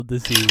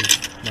This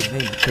is My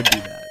name could be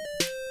that.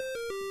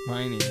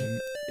 my name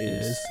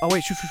is. Oh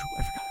wait, shoot!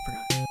 I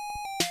forgot.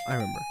 I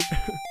remember.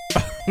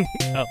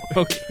 Oh,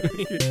 okay.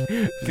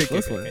 Good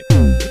close one.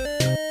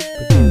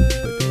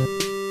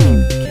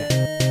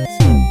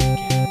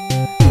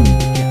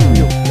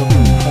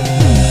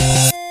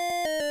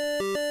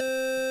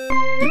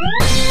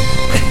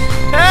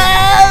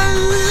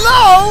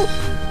 Hello,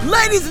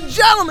 ladies and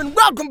gentlemen.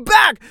 Welcome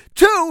back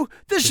to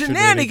the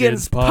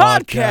Shenanigans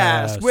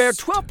Podcast, where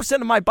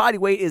 12% of my body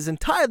weight is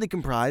entirely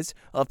comprised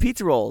of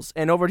pizza rolls.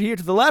 And over here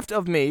to the left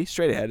of me,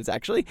 straight ahead is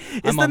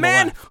the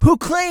man who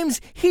claims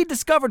he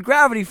discovered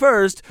gravity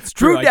first,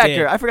 Drew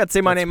Decker. I forgot to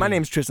say my name. My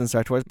name's Tristan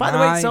Sartores. By the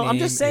way, so I'm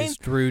just saying.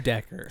 Drew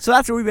Decker. So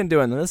that's what we've been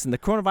doing. Listen, the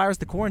coronavirus,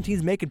 the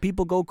quarantine's making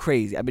people go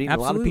crazy. I've been eating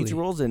a lot of pizza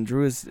rolls, and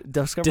Drew is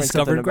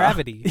discovered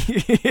gravity.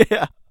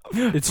 Yeah.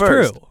 It's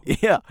First. true.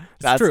 Yeah.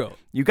 It's true.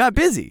 You got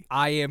busy.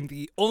 I am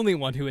the only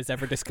one who has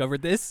ever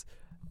discovered this,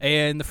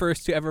 and the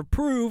first to ever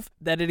prove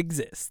that it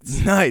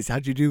exists. Nice.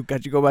 How'd you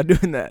go about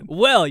doing that?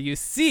 Well, you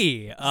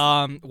see,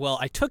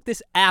 I took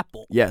this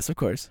apple Yes, of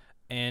course.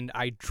 and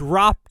I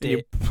dropped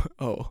it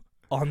Oh.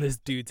 on this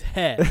dude's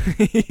head.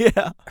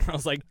 Yeah. I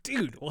was like,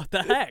 dude, what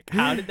the heck?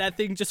 How did that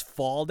thing just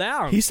fall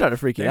down? He started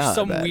freaking There's out.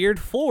 some weird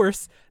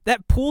force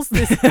that pulls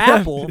this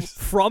apple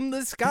from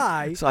the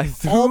sky So I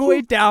threw all the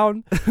way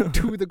down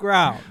to the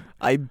ground.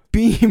 I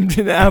beamed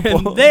an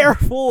apple. And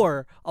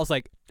therefore, I was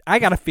like, I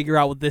got to figure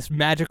out what this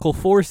magical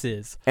force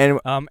is. And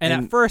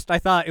at first, I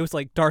thought it was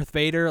like Darth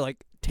Vader, like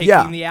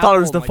taking the apple. thought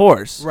it was the and,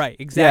 force. Right,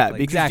 exactly.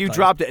 Yeah, because exactly. you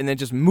dropped it and then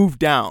just moved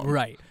down.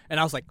 Right. And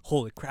I was like,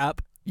 holy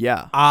crap.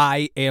 Yeah.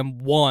 I am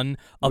one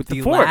of With the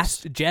the Force.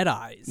 last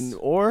Jedis.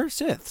 Or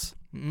Siths.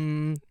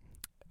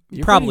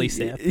 You're Probably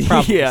pretty- Sith.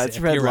 Probably yeah, Sith. it's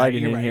red You're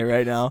lighting right, in here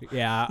right now.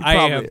 Yeah, You I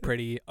am probably-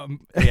 pretty,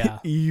 yeah.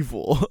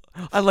 Evil.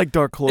 I like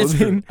dark It's true.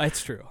 clothing.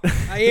 It's true.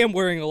 I am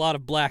wearing a lot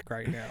of black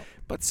right now.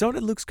 But so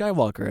did Luke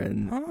Skywalker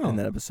in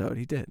that episode.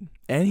 He did.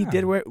 And he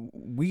did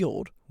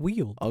wield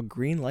a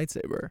green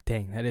lightsaber.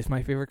 Dang, that is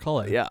my favorite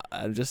color. Yeah,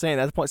 I'm just saying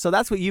that's the point. So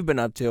that's what you've been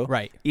up to.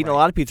 Right. Eating a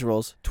lot of pizza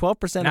rolls.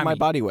 12% Not of my me.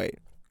 body weight.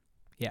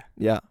 Yeah.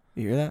 Yeah.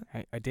 You hear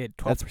that? I did.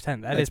 12%.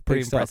 That's That is pretty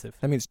big stuff. impressive.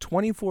 That means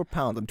 24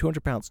 pounds. I'm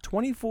 200 pounds.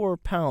 24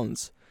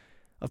 pounds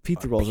of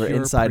pizza rolls are Pure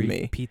inside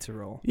me. Pizza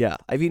roll. Yeah.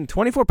 I've eaten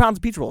 24 pounds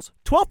of pizza rolls.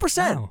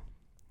 12%. Wow.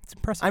 It's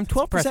impressive. I'm It's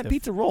 12% impressive.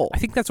 pizza roll. I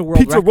think that's a world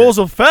Pizza record. rolls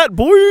of fat,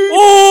 boy.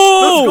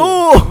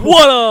 Oh! Let's go.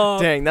 What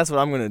up? Dang, that's what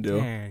I'm going to do.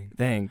 Dang.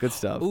 Dang, good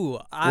stuff. Ooh,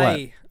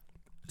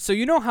 So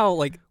you know how,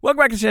 like, Welcome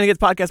back to Shenanigans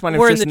Podcast. My name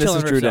We're is in the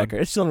Tristan. This is Chillin' Drew Riff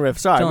Decker. It's Chillin' Riff.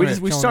 Sorry, Chillin'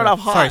 we Riff, start off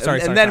hot,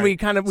 Sorry, and then sorry. we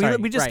kind of Sorry,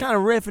 we just right. kind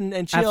of riff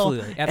and chill.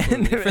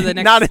 Absolutely. For the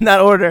next, Not in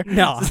that order.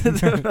 no,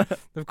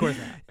 of course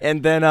not.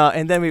 And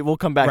then we'll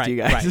come back to you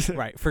guys.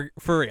 Right, for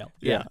real.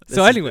 Yeah. this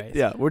So, is- anyways,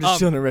 yeah, we're just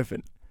chilling and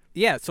riffing.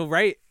 yeah. So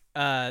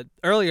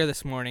earlier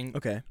this morning,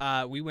 Okay.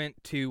 we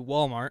went to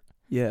Walmart,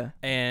 Yeah.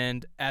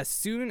 and as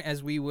soon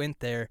as we went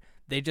there,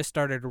 they just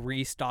started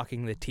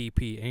restocking the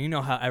TP, and you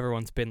know how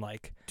everyone's been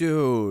like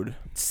Dude,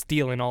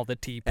 stealing all the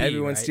TP.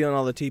 everyone's right? stealing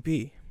all the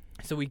TP.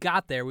 So we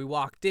got there, we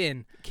walked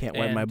in. Can't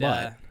wipe my and,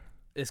 butt.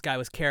 This guy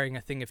was carrying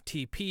a thing of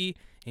TP,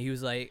 and he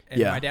was like, and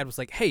Yeah. my dad was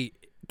like, "Hey,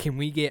 can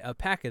we get a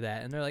pack of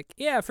that?" And they're like,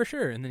 "Yeah, for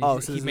sure." And then Oh,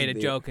 he so he this made is a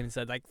the- joke and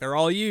said like, "They're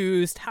all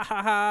used." Ha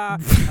ha ha.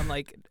 I'm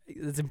like,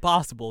 it's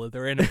impossible.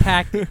 They're in a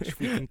package.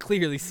 We can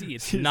clearly see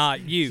it's not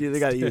used. See, they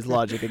got to use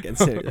logic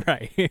against it.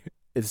 Right.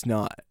 It's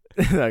not.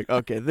 Like,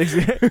 okay.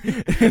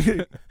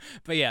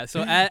 But yeah,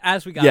 so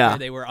as we got Yeah. there,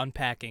 they were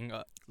unpacking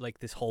like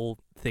this whole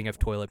thing of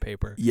toilet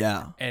paper,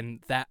 Yeah. and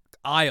that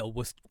aisle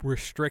was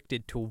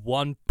restricted to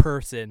one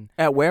person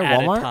At where?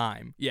 at Walmart? a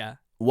time. Yeah.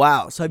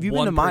 Wow. So have you been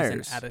One to person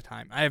Myers? at a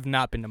time? I have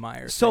not been to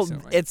Myers. So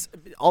recently. it's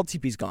all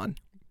TP's gone.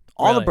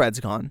 All the Really? bread's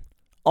gone.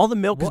 All the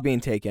milk is What? being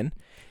taken.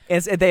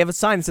 And they have a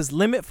sign that says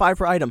limit 5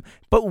 per item.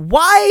 But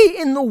why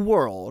in the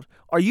world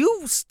are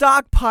you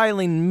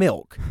stockpiling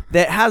milk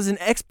that has an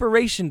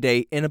expiration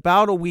date in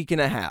about a week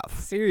and a half?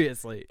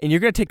 seriously. And you're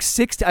going to take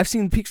I've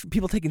seen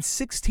people taking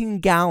 16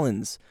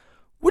 gallons.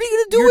 What are you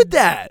going to do with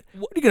that?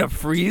 What, are you going to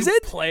freeze Do you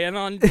it? plan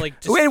on like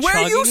just Wait, where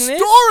are you chugging this?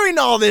 storing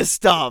all this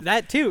stuff?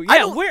 That too. I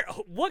Yeah. don't- Where?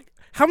 What?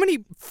 How many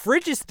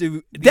fridges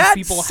do these That's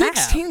people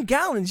 16 have?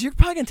 gallons. You're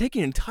probably going to take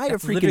an entire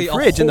That's literally freaking a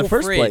fridge in the whole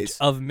first fridge place.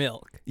 of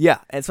milk. Yeah,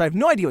 and so I have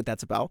no idea what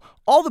that's about.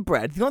 All the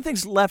bread. The only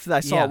things left that I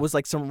saw Yeah. was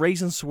like some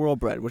raisin swirl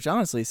bread, which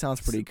honestly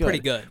sounds pretty good. Pretty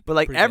good. But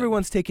like Pretty good.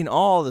 everyone's taking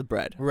all the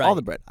bread. All Right.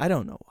 the bread. I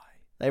don't know why.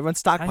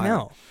 Everyone's stockpiling. I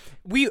know.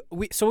 We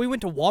went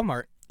to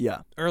Walmart Yeah.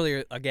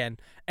 earlier again,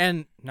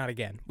 and not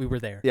again. We were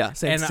there. Yeah.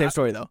 Same And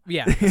story though.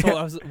 Yeah.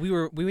 So we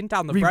went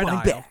down the bread Rewind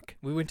aisle. back.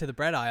 We went to the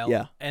bread aisle.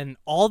 Yeah. And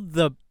all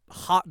the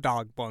hot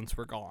dog buns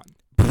were gone.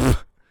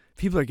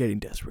 People are getting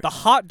desperate. The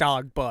hot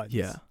dog buns.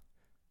 Yeah.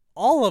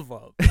 All of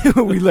them.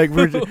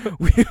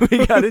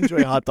 we gotta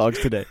enjoy hot dogs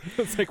today.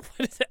 It's like,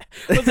 what is that?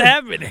 What's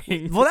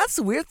happening? Well, that's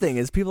the weird thing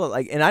is people are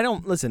like, and I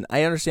don't listen.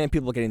 I understand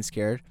people getting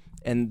scared.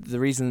 And the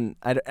reason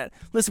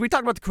listen, we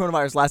talked about the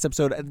coronavirus last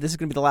episode. This is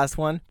gonna be the last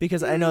one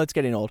because I know it's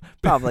getting old.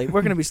 Probably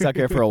we're gonna be stuck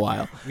here for a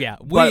while. Yeah,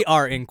 we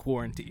are in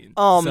quarantine.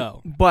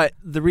 But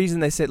the reason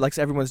they said like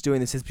everyone's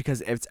doing this is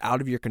because it's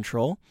out of your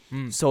control.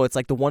 So it's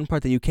like the one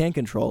part that you can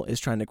control is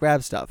trying to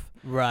grab stuff.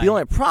 Right. The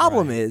only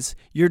problem is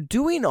you're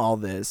doing all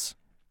this,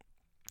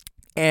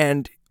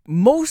 and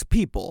most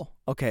people,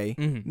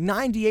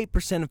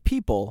 98% of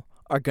people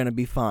are gonna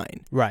be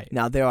fine. Right.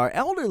 Now there are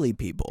elderly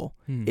people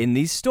in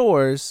these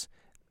stores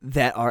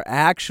that are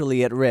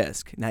actually at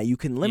risk. Now, you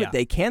can limit.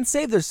 They can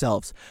save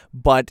themselves.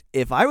 But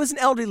if I was an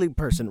elderly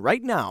person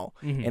right now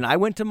and I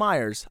went to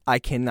Meijer's, I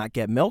cannot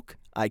get milk.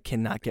 I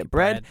cannot get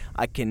bread.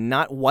 I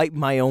cannot wipe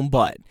my own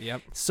butt.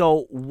 Yep.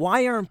 So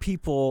why aren't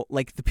people,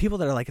 like the people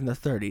that are like in their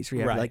 30s,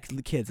 or like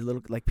the kids,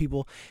 little like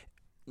people,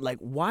 like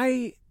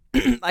why...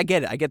 I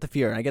get it. I get the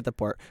fear and I get the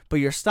part. But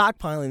you're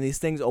stockpiling these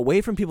things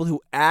away from people who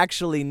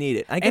actually need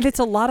it. And it's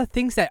a lot of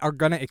things that are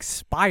going to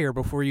expire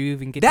before you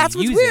even get That's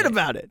to use it. That's what's weird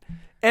about it.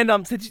 And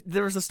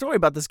there was a story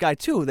about this guy,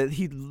 too, that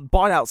he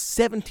bought out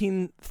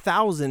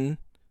 17,000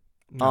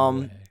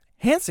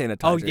 hand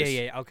sanitizers. Oh,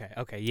 yeah.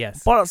 Okay,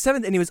 yes. Bought out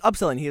 7, and he was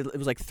upselling. It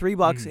was like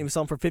 $3, and he was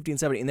selling for 50 and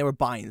 70, and they were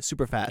buying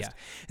super fast. Yeah.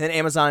 And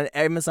then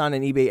Amazon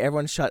and eBay,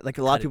 everyone shut, like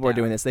a lot of people are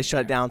doing this. They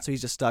shut it down, so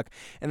he's just stuck.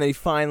 And then he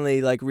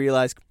finally like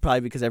realized,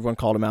 probably because everyone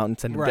called him out and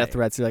sent him death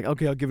threats, he's like,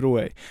 okay, I'll give it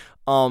away.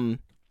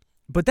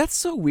 But that's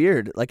so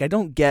weird. Like, I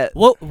don't get...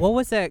 What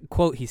was that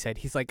quote he said?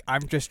 He's like,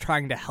 I'm just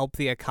trying to help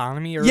the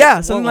economy? Or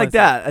something like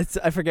that.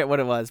 I forget what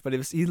it was, but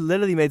he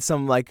literally made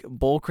some, like,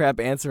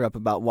 bullcrap answer up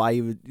about why he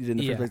did in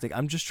the first place. Like,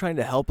 I'm just trying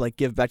to help, like,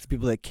 give back to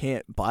people that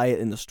can't buy it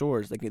in the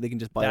stores. Like, they can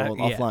just buy it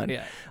offline.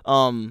 Yeah.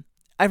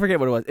 I forget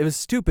what it was. It was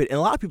stupid, and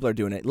a lot of people are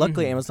doing it.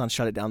 Luckily, Amazon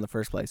shut it down in the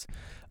first place.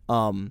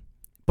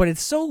 But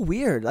it's so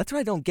weird. That's what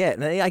I don't get.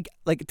 And I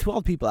like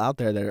 12 people out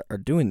there that are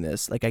doing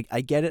this. Like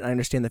I get it. I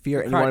understand the fear.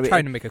 And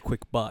trying to make a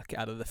quick buck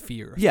out of the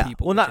fear of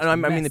people. Well, I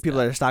mean the people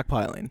that are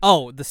stockpiling.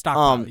 Oh, the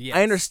stockpiling. Yes.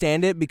 I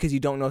understand it because you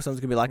don't know if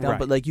someone's gonna be locked down.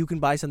 But like you can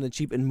buy something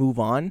cheap and move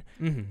on.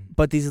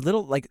 But these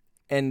little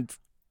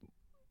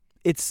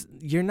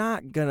you're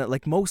not gonna,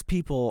 like, most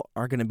people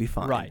are gonna be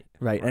fine.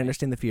 Right. I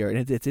understand the fear,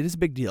 and it is a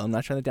big deal. I'm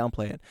not trying to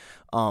downplay it.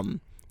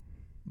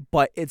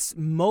 But it's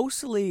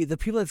mostly the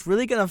people that's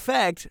really gonna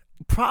affect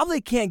probably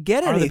can't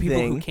get anything. The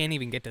people who can't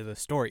even get to the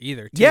store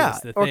either. Too,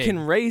 or can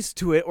race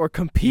to it or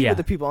compete with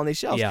the people on these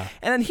shelves. Yeah.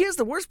 And then here's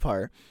the worst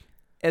part: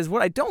 is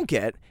what I don't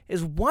get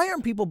is why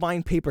aren't people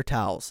buying paper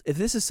towels? If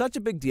this is such a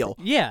big deal,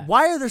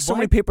 why are there so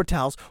many paper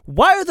towels?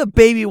 Why are the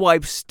baby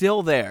wipes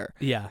still there?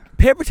 Yeah,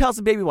 paper towels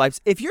and baby wipes.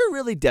 If you're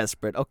really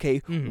desperate,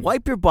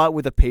 wipe your butt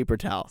with a paper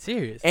towel.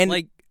 Serious,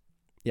 and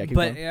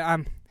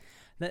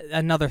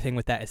another thing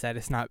with that is that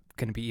it's not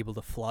going to be able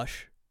to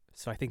flush.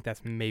 So I think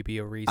that's maybe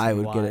a reason I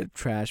would why. get a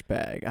trash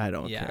bag. I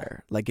don't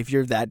care. Like if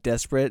you're that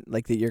desperate,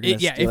 like that you're going to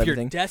steal everything. Yeah, if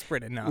you're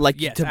desperate enough.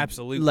 Like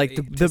absolutely. Like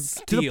to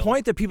the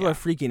point that people are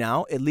freaking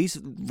out, at least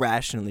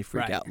rationally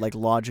freak out. Like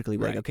logically,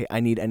 like, okay,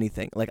 I need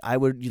anything. Like I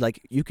would,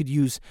 you could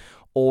use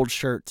old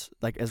shirts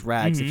like as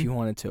rags if you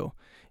wanted to,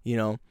 you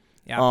know?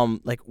 Yeah.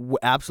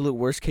 Absolute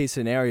worst case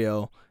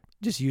scenario,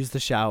 just use the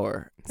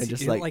shower and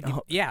just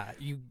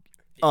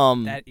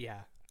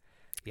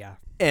Yeah.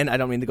 And I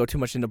don't mean to go too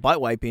much into butt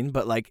wiping,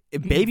 but like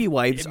baby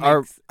wipes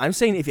I'm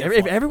saying if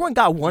everyone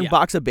got one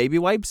box of baby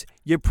wipes,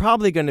 you're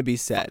probably going to be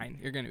set. Fine.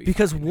 You're going to be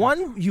because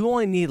fine, you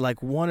only need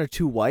like 1 or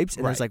 2 wipes,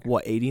 and there's like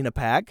 80 in a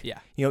pack. Yeah.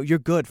 You know, you're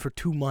good for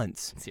 2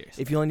 months.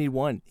 Seriously. If you only need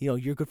 1,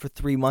 you're good for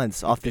 3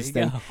 months off this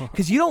thing.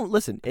 Because you don't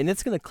listen, and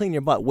it's going to clean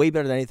your butt way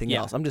better than anything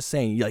else. I'm just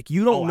saying, like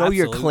you don't know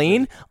you're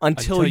clean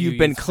until you've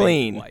been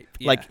clean.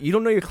 Like you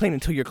don't know you're clean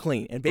until you're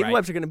clean, and baby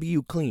wipes are going to be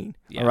you clean.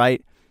 All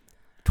right.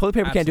 Toilet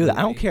paper can't do that.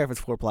 I don't care if it's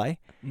 4-ply.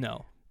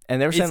 No.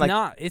 And they were saying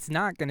it's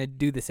not going to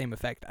do the same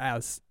effect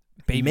as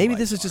baby maybe wipes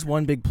this is just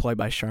one big ploy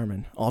by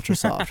Charmin, Ultra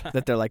Soft,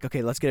 that they're like,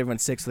 okay, let's get everyone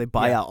sick, so they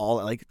buy out all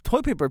like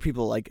toilet paper.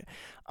 People like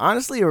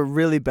honestly are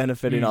really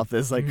benefiting off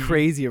this like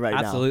crazy right now.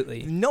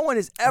 Absolutely. No one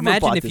has ever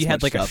Imagine bought if this you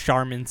had like stuff. a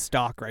Charmin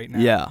stock right now.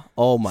 Yeah.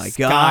 Oh my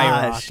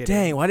gosh.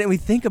 Dang, why didn't we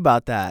think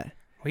about that?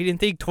 We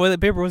didn't think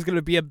toilet paper was going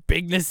to be a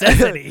big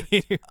necessity.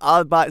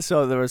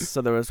 So there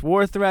was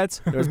war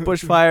threats, there was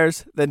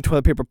bushfires, then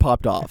toilet paper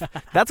popped off.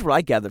 That's what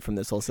I gathered from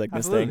this whole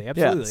sickness thing.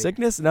 Absolutely. Yeah,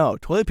 sickness? No,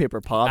 toilet paper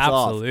pops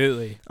off.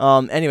 Absolutely.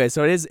 Anyway,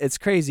 so it's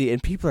crazy,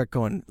 and people are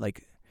going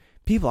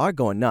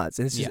nuts,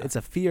 and it's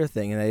a fear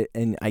thing,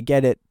 and I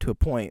get it to a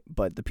point,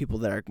 but the people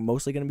that are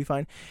mostly going to be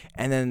fine,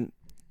 and then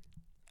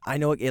I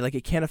know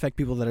it can't affect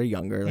people that are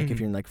younger, like if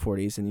you're in like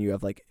 40s and you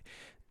have like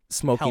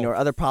smoking or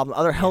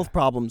other health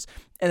problems,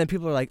 and then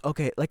people are like,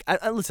 okay, like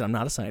I listen, I'm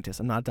not a scientist,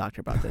 I'm not a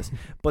doctor about this,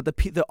 but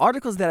the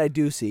articles that I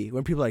do see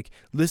when people are like,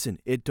 listen,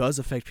 it does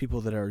affect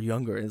people that are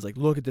younger, and it's like,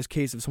 look at this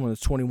case of someone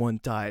that's 21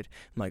 died.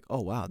 I'm like,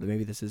 oh wow,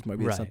 maybe this is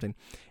something,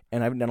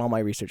 and I've done all my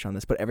research on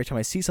this, but every time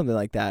I see something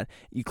like that,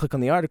 you click on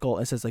the article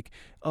and it says like,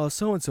 oh,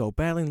 so and so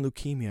battling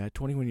leukemia at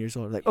 21 years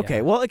old. Like,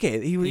 okay, well, okay,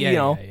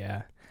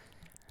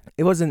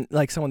 It wasn't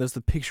like someone that was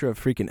the picture of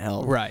freaking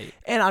hell. Right.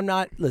 And I'm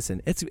not.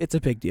 Listen, it's a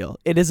big deal.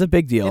 It is a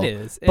big deal. It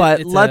is.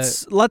 But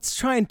let's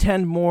try and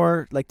tend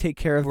more, like take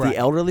care of the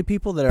elderly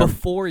people that are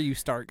before you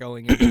start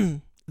going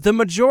in. The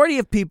majority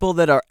of people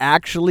that are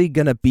actually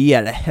gonna be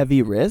at a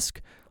heavy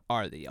risk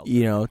are the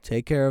elderly.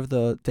 Take care of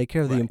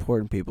the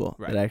important people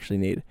that actually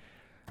need.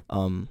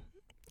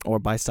 Or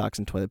buy stocks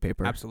and toilet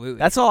paper. Absolutely.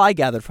 That's all I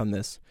gathered from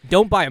this.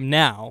 Don't buy them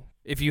now.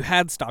 If you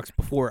had stocks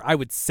before, I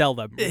would sell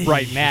them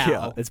right now.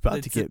 Yeah, it's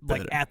about to get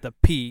better. Like at the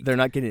peak. They're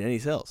not getting any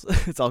sales.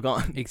 It's all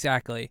gone.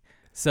 Exactly.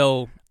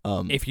 So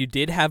if you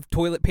did have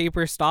toilet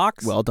paper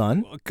stocks, well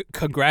done.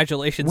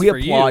 Congratulations we for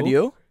you. We applaud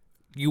you.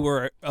 You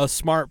were a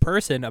smart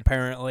person,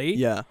 apparently.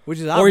 Yeah, which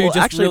is or you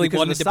just really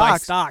wanted to buy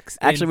stocks.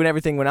 Actually, when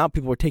everything went out,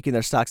 people were taking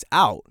their stocks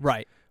out.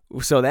 Right.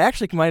 So they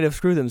actually might have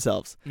screwed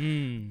themselves.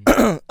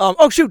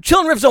 Oh shoot!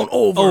 Chillin' Riff Zone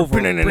over.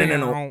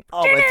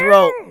 Oh, my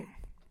throat.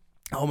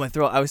 Oh, my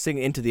throat. I was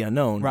singing Into the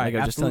Unknown. Right,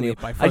 like I was just telling you.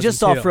 I just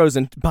saw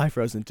Frozen. By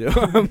Frozen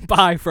 2.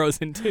 By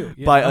Frozen 2.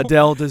 By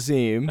Adele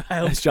Dazeem,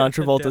 as John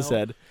Travolta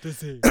said.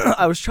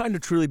 I was trying to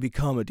truly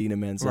become Idina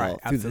Menzel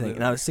through the thing,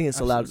 and I was singing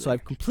so loud, so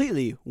I've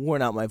completely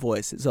worn out my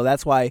voice. So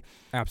that's why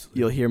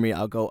you'll hear me.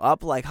 I'll go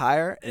up like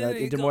higher, and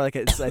into more like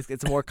it's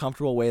a more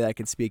comfortable way that I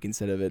can speak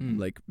instead of it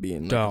like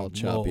being like all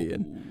choppy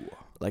and.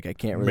 Like I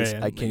can't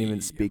even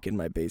speak in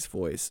my bass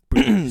voice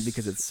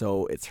because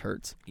it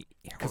hurts.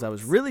 Because I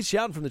was really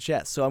shouting from the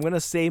chest, so I'm gonna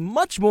say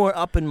much more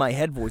up in my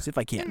head voice if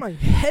I can. In my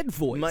head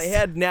voice. My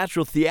head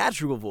natural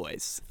theatrical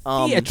voice.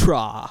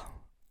 Theatra.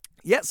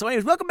 Yeah. So,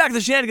 anyways, welcome back to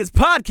the Shenanigans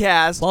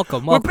Podcast.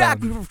 Welcome. We're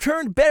back. We've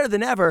returned better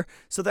than ever.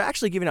 So they're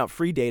actually giving out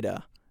free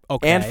data.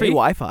 Okay. And free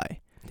Wi-Fi.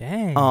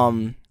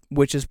 Dang.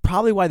 Which is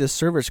probably why the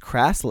servers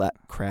crashed. So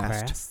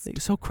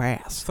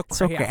crass.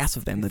 So crass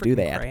of them to do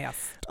that.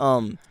 Crass.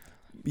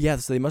 Yeah,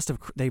 so they must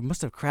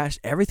have crashed.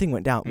 Everything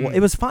went down. Well, it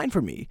was fine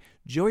for me.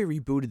 Joey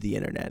rebooted the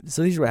internet.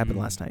 So these are what happened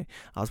last night.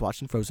 I was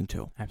watching Frozen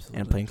 2. Absolutely.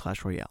 And playing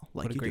Clash Royale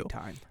like what a you great do.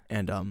 Time.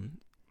 And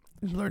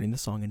learning the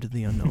song Into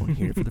the Unknown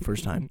here for the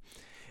first time.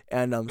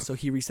 And so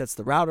he resets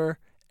the router.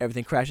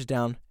 Everything crashes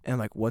down. And I'm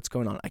like, what's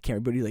going on? I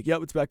can't reboot. He's like,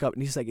 yep, it's back up.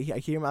 And he's like, I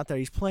hear him out there.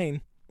 He's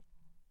playing.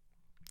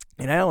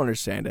 And I don't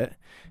understand it.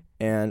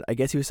 And I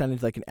guess he was signed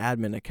into like an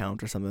admin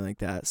account or something like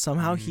that.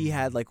 Somehow he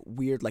had like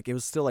weird, like it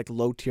was still like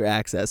low tier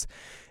access.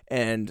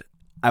 And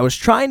I was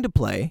trying to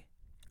play.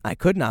 I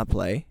could not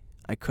play.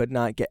 I could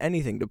not get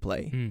anything to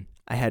play.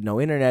 I had no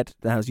internet.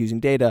 Then I was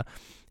using data.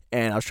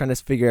 And I was trying to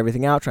figure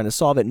everything out, trying to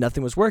solve it.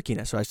 Nothing was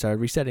working. So I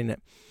started resetting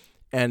it.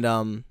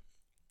 And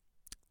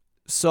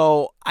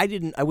so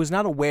I was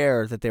not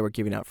aware that they were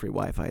giving out free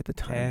Wi-Fi at the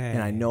time.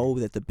 And I know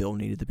that the bill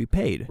needed to be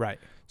paid. Right.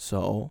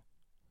 So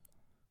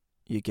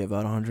you give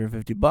out $150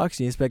 and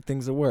you expect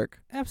things to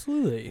work.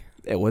 Absolutely.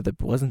 It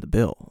wasn't the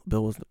bill. The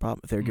bill wasn't the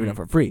problem. They were giving it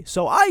for free.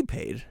 So I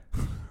paid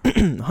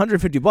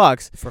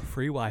 $150 for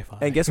free Wi-Fi.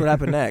 And guess what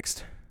happened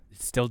next? It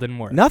still didn't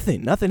work.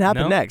 Nothing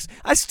happened next.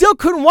 I still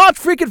couldn't watch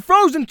freaking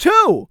Frozen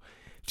 2.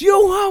 Do you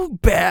know how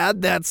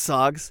bad that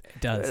sucks?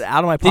 It does.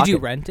 Out of my pocket. Did you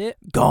rent it?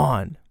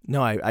 Gone.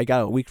 No, I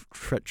got a week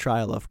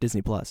trial of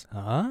Disney Plus.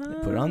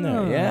 Put it on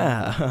there.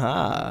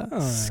 Yeah.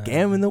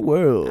 Scamming the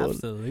world.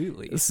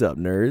 Absolutely. What's up,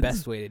 nerds?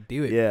 Best way to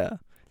do it. Yeah.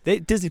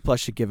 Disney Plus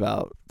should give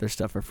out their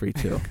stuff for free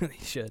too. They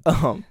should.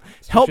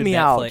 Help me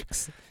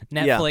Netflix. out.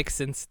 Netflix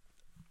since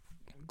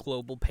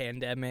global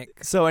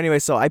pandemic. So anyway,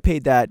 I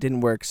paid that,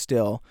 didn't work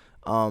still.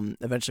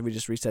 Eventually we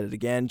just reset it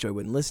again. Joy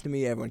wouldn't listen to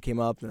me. Everyone came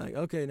up and like,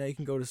 okay, now you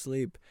can go to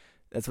sleep.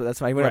 That's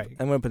why I went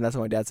up, and that's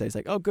what my dad said. He's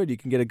like, "Oh, good, you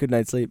can get a good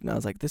night's sleep." And I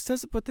was like, "This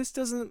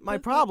doesn't. My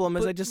problem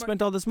is I just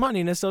spent all this money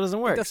and it still doesn't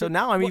work. So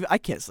now I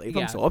can't sleep.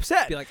 I'm so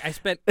upset. Be like, I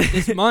spent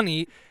this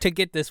money to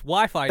get this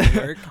Wi-Fi to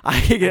work.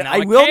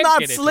 I will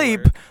not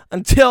sleep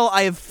until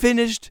I have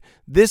finished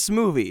this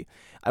movie.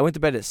 I went to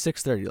bed at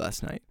 6:30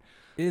 last night.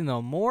 In the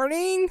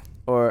morning?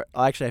 Or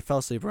actually, I fell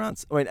asleep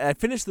around. I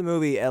finished the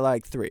movie at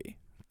like 3.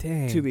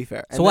 Dang. To be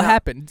fair. So what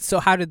happened? So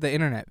how did the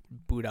internet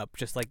boot up?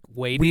 Just like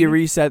waiting?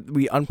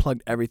 We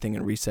unplugged everything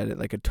and reset it,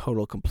 like a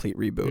total complete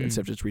reboot instead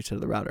of just reset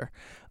the router.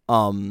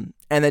 And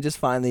then just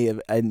finally,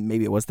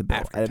 maybe it was the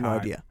bill. I had no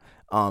idea.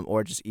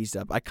 Or it just eased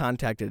up. I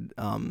contacted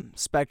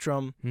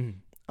Spectrum.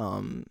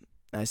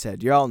 I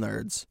said, "You're all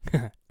nerds,"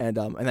 and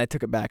I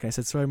took it back and I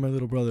said, "Sorry, my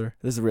little brother.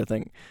 This is a real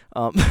thing."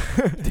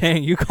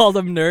 Dang, you called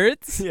them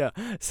nerds? Yeah.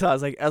 So I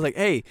was like,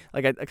 hey,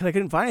 like I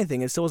couldn't find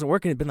anything. It still wasn't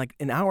working. It'd been like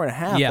an hour and a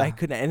half. Yeah. I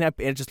couldn't end up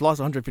and just lost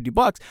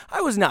 $150.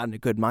 I was not in a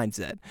good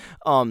mindset.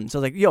 So I was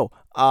like, "Yo,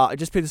 I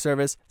just paid the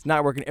service. It's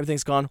not working.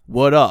 Everything's gone.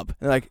 What up?"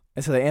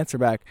 And so they answer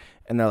back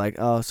and they're like,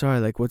 "Oh, sorry.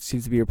 Like, what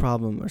seems to be your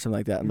problem or something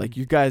like that?" I'm like,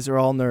 "You guys are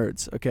all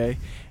nerds, okay?"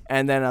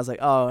 And then I was like,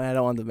 "Oh, I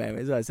don't want the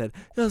memories." So I said,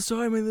 "Oh,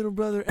 sorry, my little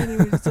brother.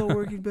 Anyways, it's all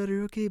working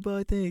better. Okay,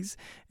 bye, thanks."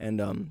 And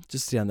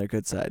just stay on their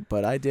good side.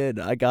 But I did.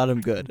 I got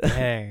them good.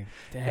 Dang.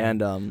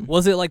 And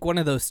was it like one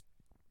of those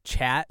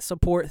chat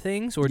support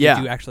things, or did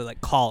you actually like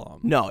call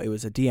them? No, it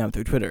was a DM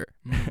through Twitter.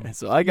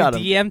 So I got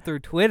them. DM through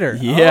Twitter.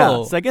 Yeah.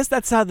 Oh. So I guess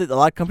that's how a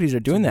lot of companies are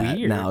doing that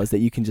now. Is that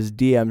you can just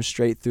DM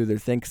straight through their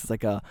thing. 'Cause it's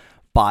like a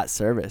bot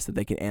service that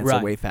they can answer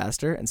way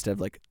faster instead of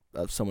like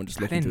of someone just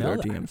I looking didn't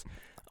through their know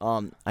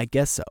DMs. I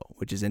guess so,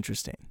 which is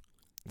interesting.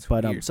 It's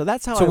But weird. so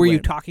that's how. So I were you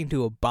went. talking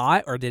to a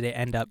bot, or did it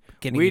end up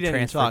getting We you didn't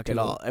transferred talk to at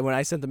all. And when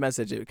I sent the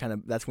message, it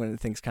that's when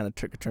things kind of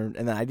took a turn.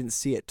 And then I didn't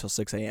see it till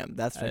 6 a.m.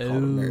 That's when I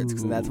called them nerds,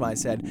 'cause that's why I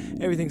said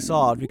everything's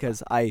solved,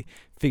 because I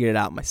figured it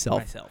out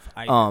myself.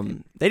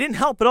 They didn't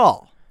help at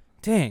all.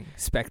 Dang,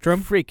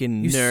 Spectrum,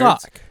 Freaking you nerds.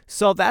 suck.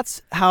 So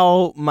that's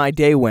how my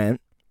day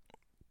went.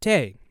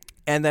 Dang.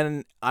 And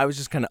then I was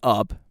just kind of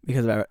up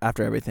because of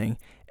after everything.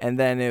 And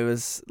then it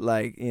was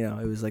like,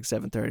 it was like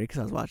 7:30 because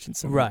I was watching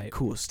some Right.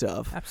 cool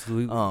stuff.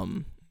 Absolutely.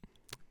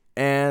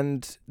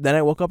 And then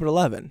I woke up at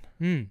 11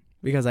 Hmm.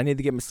 because I needed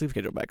to get my sleep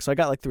schedule back. So I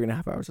got like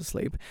 3.5 hours of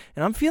sleep,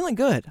 and I'm feeling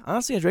good.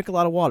 Honestly, I drank a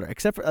lot of water,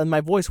 except for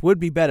my voice would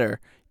be better.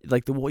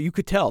 Like you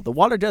could tell the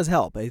water does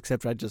help,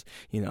 except for I just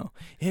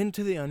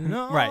into the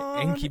unknown, Right,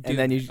 and keep doing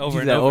then you over do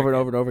and that over over and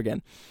over and over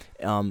again.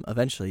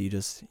 Eventually, you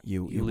just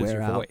you lose wear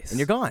your out voice. and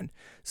you're gone.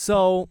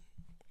 So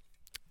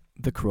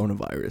the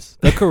coronavirus.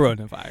 The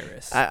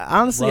coronavirus.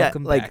 Honestly,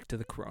 Welcome back to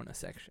the corona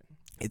section.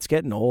 it's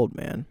getting old,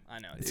 man. I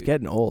know, It's dude.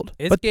 getting old.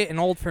 It's But getting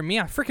old for me.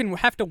 I freaking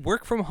have to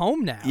work from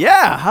home now.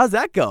 yeah, how's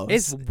that go?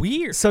 It's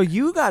weird. So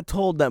you got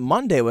told that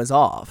Monday was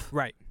off,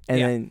 Right. and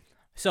yeah. then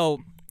So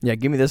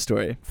give me this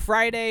story.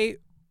 Friday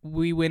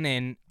we went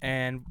in,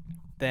 and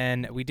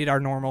then we did our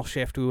normal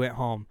shift. We went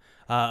home.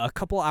 A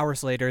couple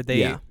hours later,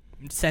 they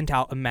sent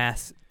out a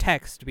mass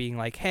text being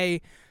like,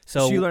 "Hey,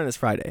 so you learned this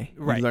Friday.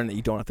 Right. You learned that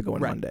you don't have to go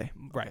in Right. Monday.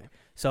 Right.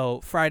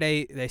 So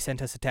Friday, they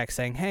sent us a text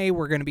saying, "Hey,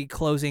 we're going to be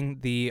closing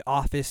the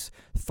office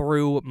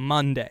through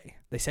Monday."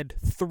 They said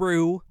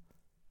through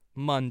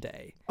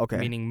Monday, Okay.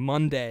 meaning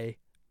Monday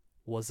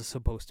was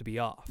supposed to be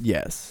off.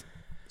 Yes.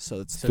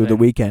 So it's So through the then,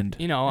 weekend.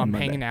 I'm on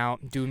Monday. hanging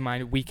out, doing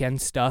my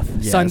weekend stuff.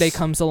 Yes. Sunday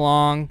comes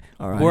along.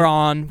 All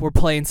right. We're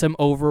playing some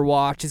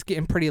Overwatch. It's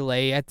getting pretty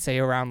late. I'd say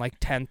around like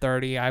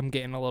 10:30. I'm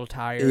getting a little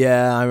tired.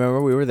 Yeah, I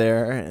remember we were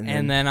there.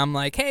 And then I'm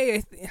like, "Hey,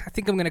 I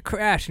think I'm going to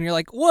crash." And you're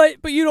like, "What?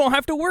 But you don't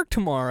have to work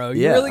tomorrow. You're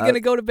Yeah, really going to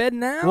go to bed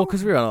now?" well,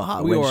 because we were on a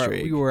hot wind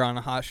streak. We were on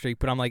a hot streak,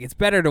 but I'm like, it's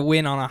better to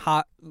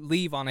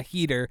leave on a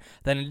heater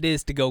than it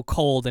is to go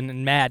cold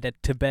and mad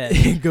to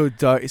bed. Go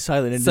dark,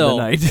 silent into the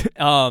night.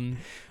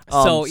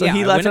 So he I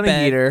left went to on a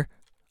bed. heater.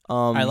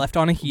 I left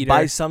on a heater.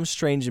 By some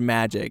strange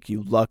magic,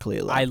 you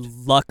luckily left. I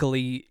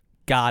luckily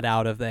got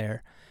out of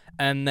there.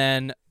 And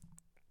then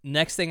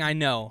next thing I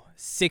know,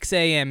 6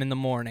 a.m. in the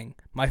morning,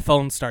 my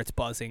phone starts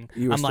buzzing.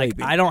 You were I'm like,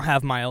 sleeping. I don't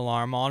have my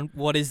alarm on.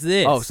 What is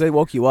this? Oh, so they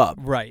woke you up.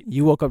 Right.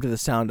 You woke up to the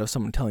sound of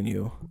someone telling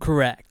you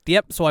Correct.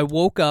 Yep. So I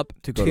woke up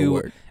to go to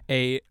work.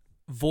 a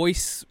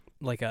voice,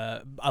 like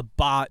a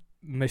bot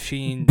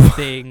machine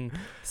thing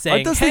saying,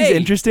 Aren't those "Hey." things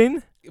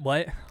interesting?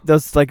 What?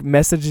 Those like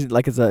messages,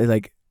 like it's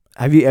like.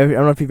 Have you ever? I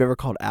don't know if you've ever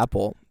called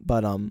Apple,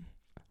 but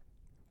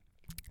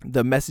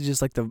the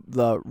messages like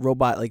the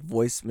robot like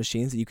voice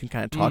machines that you can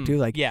kind of talk to,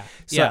 like yeah,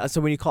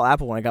 So when you call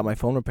Apple, when I got my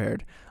phone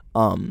repaired,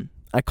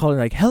 I called it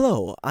like,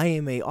 "Hello, I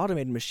am a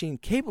automated machine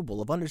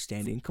capable of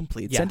understanding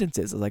complete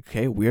sentences." I was like,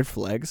 "Okay, weird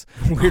flex,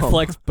 weird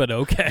flex, but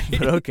okay."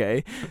 but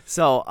okay."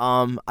 So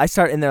I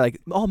start in there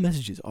like, "All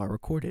messages are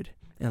recorded."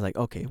 And I was like,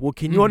 "Okay, well,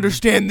 can you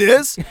understand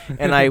this?"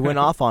 And I went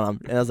off on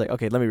them, and I was like,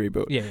 "Okay, let me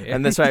reboot." Yeah.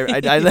 And that's why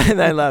and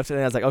I left, and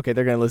I was like, "Okay,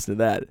 they're gonna listen to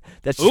that.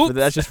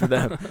 That's just for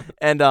them."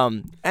 And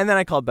then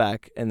I called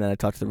back, and then I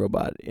talked to the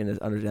robot, and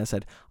I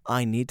said,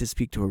 "I need to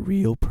speak to a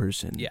real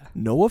person. Yeah.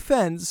 No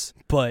offense,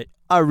 But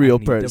a real I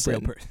need the person.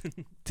 real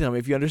person. Tell me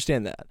if you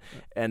understand that."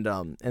 And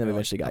then we Really?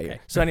 eventually got Okay. here.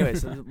 So,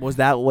 anyways, was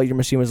that what your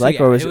machine was So, like,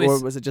 yeah, or it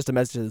was- was it just a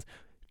message that says,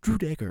 "Drew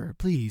Decker,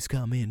 please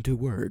come in to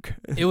work"?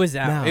 It was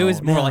Now, it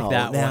was more like now,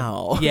 that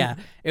now. one. Yeah.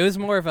 It was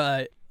more of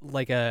a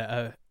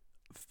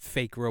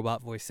fake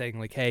robot voice saying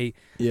like, "Hey,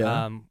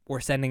 we're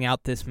sending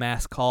out this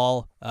mass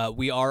call.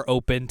 We are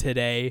open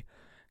today.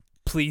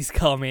 Please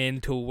come in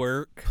to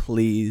work."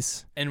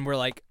 Please. And we're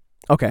like,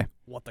 Okay.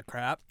 "What the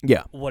crap?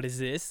 Yeah. What is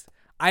this?"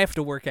 I have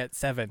to work at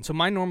 7. So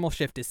my normal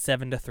shift is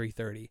 7 to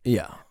 3:30.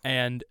 Yeah.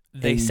 And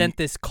they And sent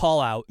this call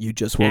out You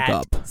just woke at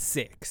up.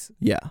 6.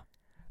 Yeah.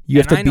 You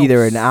have And to I be know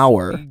there an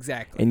hour,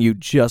 Exactly. and you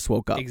just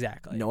woke up.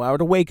 Exactly. No hour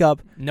to wake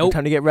up. No Nope.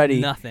 time to get ready.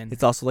 Nothing.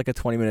 It's also like a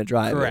 20-minute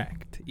drive.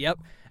 Correct. Yep.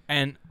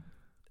 And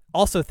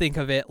also think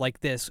of it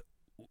like this.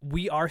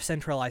 We are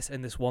centralized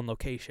in this one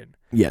location,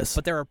 Yes.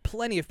 but there are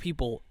plenty of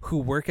people who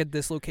work at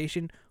this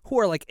location who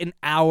are like an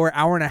hour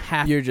and a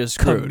half You're just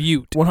screwed.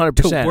 commute 100%.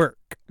 to work.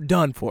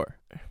 Done for.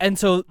 And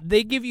so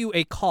they give you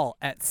a call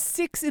at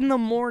 6 in the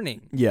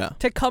morning Yeah.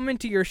 to come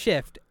into your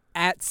shift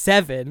at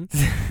 7,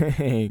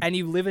 and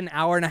you live an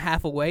hour and a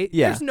half away.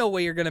 Yeah. There's no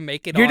way you're going to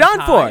make it You're on done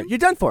time. for. You're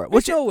done for.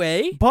 There's no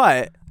way.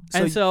 But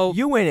And so-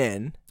 you went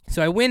in,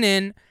 So I went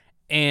in,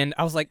 and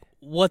I was like,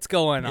 what's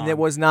going on? and it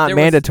was not There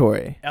was-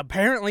 mandatory.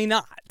 Apparently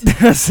not.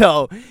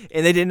 So,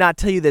 and they did not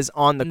tell you this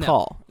on the No.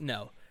 call.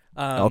 No.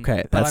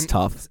 Okay, but that's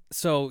tough.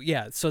 So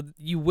so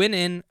you went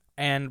in,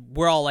 and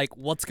we're all like,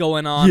 "What's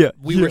going on? Yeah,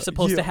 we yeah, were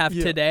supposed to yeah, have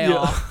yeah, today yeah.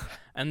 off."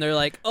 And they're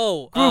like,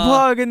 oh, group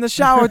hug in the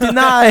shower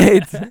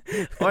tonight.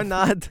 or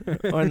not.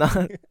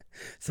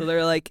 So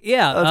they're like,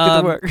 yeah, let's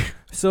get to work.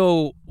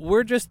 So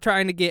we're just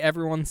trying to get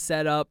everyone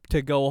set up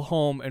to go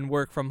home and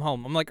work from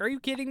home. I'm like, are you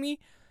kidding me?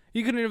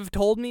 You couldn't have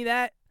told me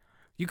that?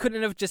 You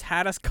couldn't have just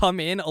had us come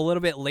in a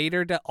little bit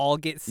later to all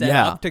get set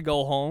up to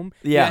go home?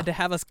 Yeah. You had to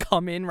have us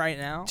come in right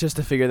now? Just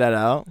to figure that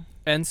out?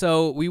 And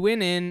so we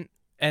went in,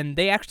 and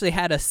they actually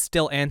had us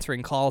still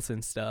answering calls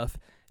and stuff.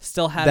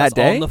 Still had that us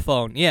day? on the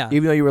phone. Yeah.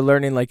 Even though you were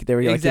learning, like, they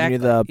were like, giving you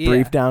the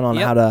brief down on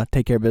how to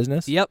take care of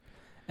business? Yep.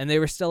 And they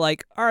were still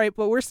like, all right,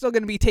 but we're still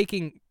going to be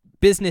taking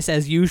business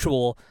as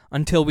usual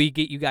until we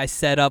get you guys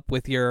set up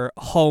with your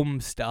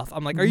home stuff.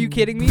 I'm like, are you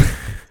kidding me?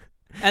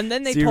 And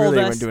then they so told you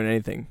really us, weren't doing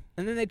anything.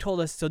 And then they told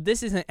us, so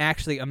this isn't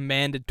actually a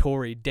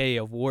mandatory day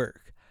of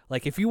work.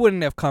 Like, if you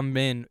wouldn't have come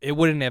in, it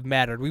wouldn't have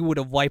mattered. We would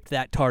have wiped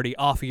that tardy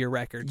off of your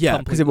record. Yeah,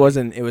 because it was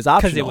optional.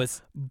 Because it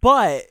was.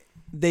 But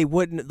they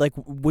wouldn't, like,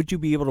 would you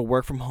be able to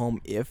work from home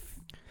if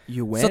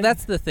you went? So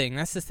that's the thing.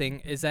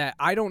 Is that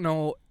I don't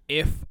know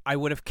if I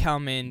would have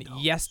come in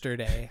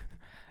yesterday.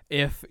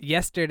 If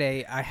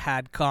yesterday I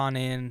had gone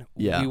in,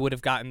 we would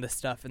have gotten the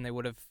stuff, and they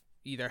would have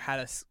either had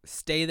us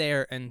stay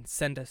there and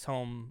send us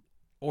home,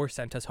 or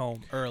sent us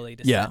home early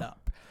to set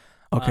up.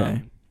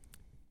 Okay.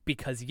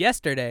 Because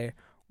yesterday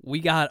we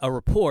got a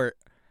report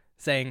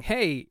saying,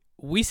 hey,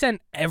 we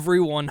sent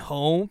everyone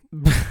home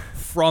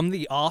from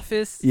the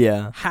office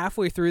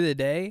halfway through the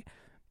day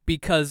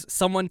because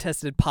someone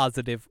tested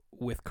positive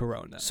with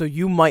corona. So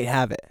you might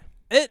have it.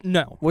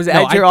 No. Was it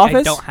at your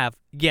office? I don't have.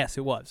 Yes,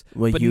 it was.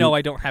 Well, but no,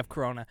 I don't have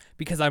corona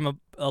because I'm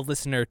a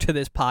listener to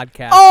this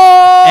podcast.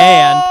 Oh!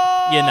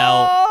 And, you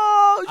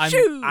know,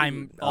 shoot.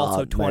 I'm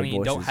also 20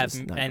 and don't have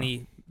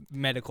any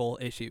medical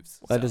issues.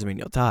 Well, that doesn't mean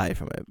you'll die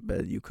from it,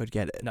 but you could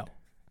get it. No.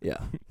 Yeah.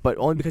 But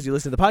only because you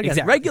listen to the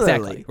podcast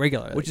regularly.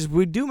 Regularly. Which is,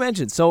 we do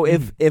mention. So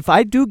if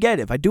I do get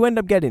it, if I do end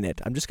up getting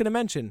it, I'm just going to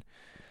mention,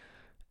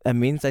 that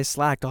means I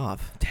slacked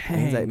off.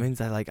 Dang. That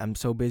means I'm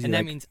so busy. And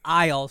that means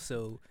I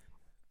also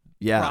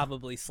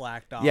probably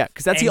slacked off. Yeah,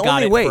 because that's the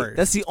only way.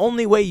 That's the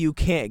only way you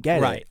can't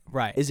get it.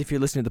 Right. Is if you're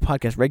listening to the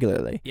podcast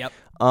regularly. Yep.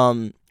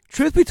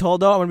 Truth be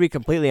told, though, I'm going to be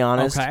completely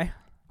honest. Okay.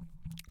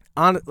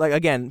 Like,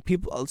 again,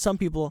 some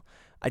people,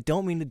 I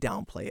don't mean to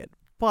downplay it,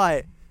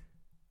 but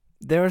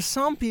there are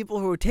some people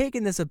who are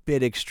taking this a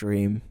bit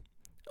extreme.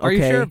 Okay? Are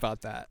you sure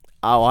about that?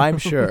 Oh, I'm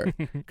sure.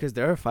 Because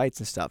there are fights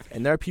and stuff.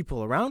 And there are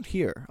people around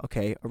here,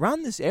 okay,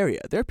 around this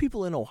area. There are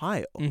people in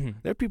Ohio. Mm-hmm.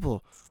 There are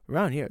people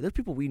around here. There are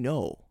people we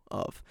know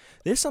of.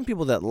 There's some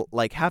people that,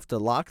 like, have to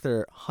lock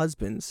their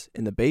husbands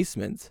in the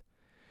basement,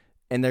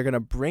 and they're going to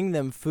bring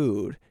them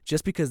food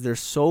just because they're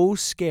so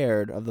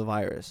scared of the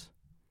virus.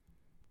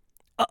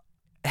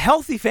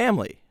 Healthy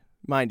family,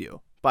 mind you,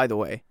 by the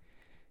way.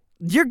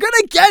 You're going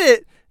to get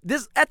it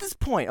at this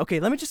point. Okay,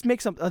 let me just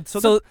make some... a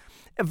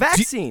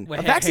vaccine.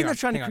 A vaccine they're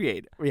trying to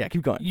create. Yeah,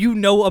 keep going. You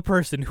know a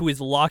person who is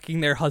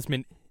locking their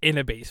husband in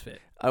a basement.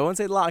 I won't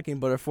say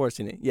locking, but are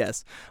forcing it.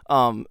 Yes.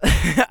 I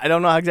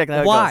don't know exactly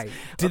how Why? it goes.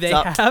 Do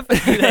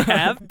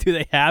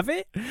they have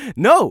it?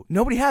 No,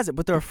 nobody has it,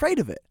 but they're afraid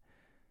of it.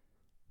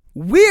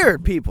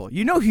 Weird people.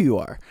 You know who you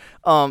are.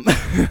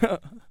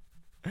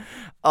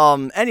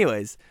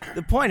 Anyways,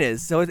 the point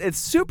is, so it's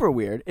super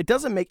weird. It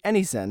doesn't make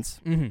any sense.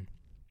 Mm-hmm.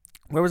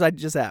 Where was I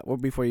just at?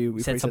 Before you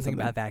said something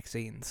about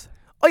vaccines.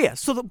 Oh yeah.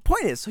 So the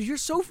point is, you're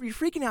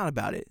freaking out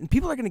about it, and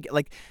people are gonna get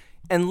like,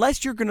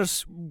 unless you're gonna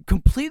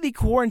completely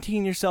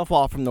quarantine yourself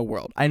off from the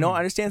world. I know, I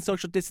understand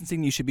social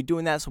distancing. You should be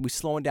doing that, so we're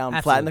slowing down,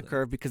 flatten the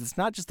curve, because it's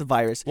not just the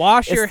virus.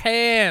 Wash your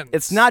hands.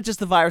 It's not just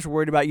the virus we're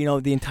worried about. You know,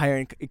 the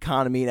entire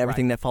economy and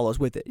everything that follows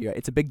with it.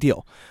 It's a big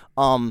deal.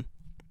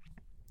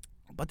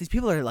 But these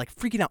people are like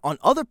freaking out on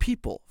other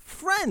people,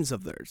 friends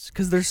of theirs,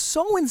 because they're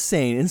so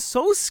insane and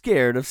so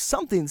scared of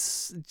something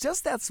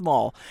just that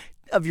small,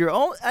 of your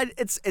own.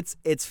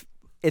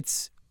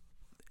 It's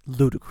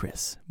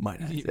ludicrous,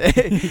 might I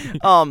say?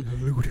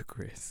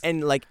 Ludicrous.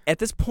 And like at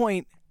this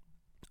point,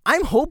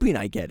 I'm hoping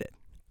I get it.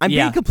 I'm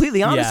being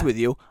completely honest with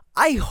you.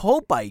 I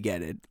hope I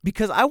get it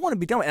because I want to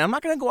be done with it. And I'm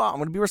not going to go out. I'm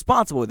going to be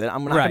responsible with it.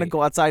 I'm not going to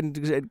go outside and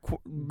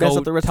mess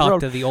up the rest of the road. Talk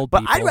to the old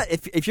but people.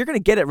 If you're going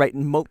to get it right,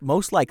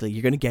 most likely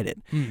you're going to get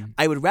it.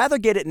 I would rather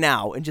get it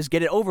now and just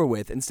get it over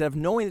with instead of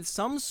knowing it's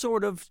some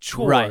sort of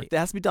chore that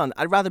has to be done.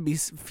 I'd rather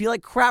feel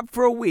like crap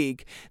for a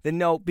week than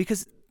no,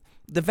 because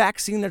the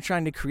vaccine they're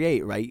trying to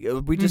create, right?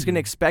 We're just going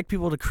to expect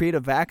people to create a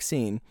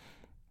vaccine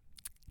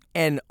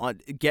and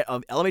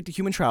elevate to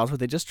human trials, where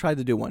they just tried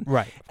to do one.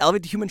 Right.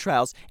 Elevate to human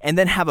trials, and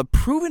then have a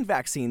proven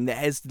vaccine that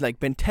has like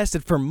been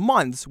tested for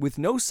months with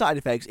no side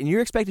effects, and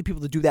you're expecting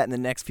people to do that in the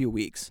next few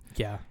weeks.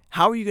 Yeah.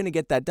 How are you going to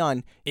get that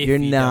done? You're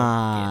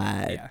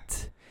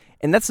not.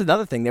 And that's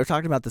another thing. They were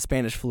talking about the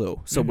Spanish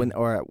flu. So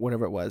or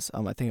whatever it was.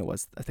 I think it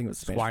was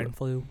Spanish swine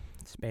flu.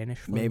 Spanish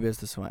flu. Maybe it was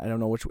the swine. I don't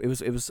know which. It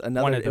was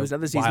another. It was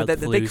another disease. But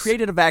they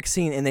created a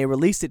vaccine and they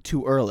released it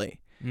too early.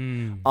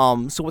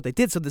 So what they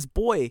did. So this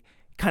boy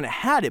kind of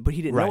had it, but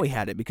he didn't know he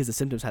had it because the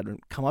symptoms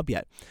hadn't come up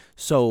yet.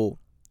 So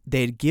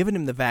they had given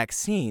him the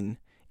vaccine,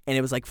 and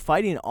it was like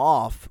fighting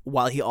off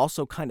while he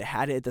also kind of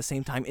had it at the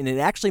same time, and it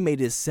actually made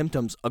his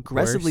symptoms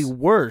aggressively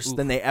worse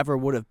than they ever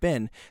would have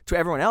been. To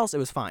everyone else, it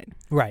was fine.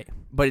 Right.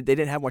 But they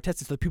didn't have more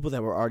testing, so the people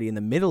that were already in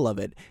the middle of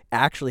it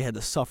actually had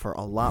to suffer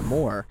a lot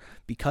more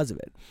because of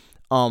it.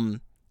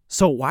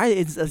 So why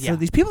is so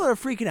these people that are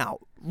freaking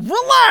out?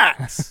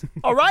 Relax.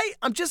 All right?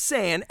 I'm just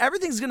saying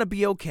everything's going to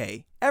be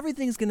okay.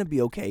 Everything's going to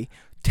be okay.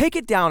 Take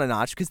it down a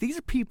notch because these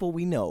are people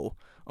we know,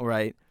 all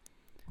right?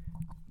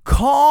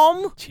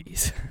 Calm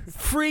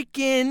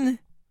freaking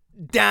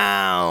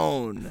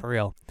down. For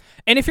real.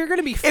 And if you're going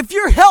to be... If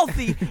you're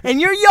healthy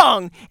and you're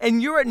young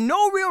and you're at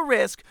no real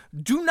risk,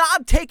 do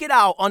not take it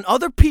out on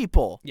other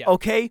people,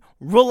 okay?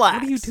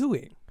 Relax. What are you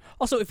doing?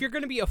 Also, if you're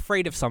going to be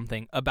afraid of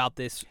something about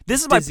this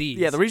is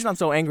disease... the reason I'm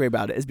so angry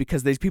about it is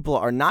because these people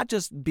are not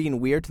just being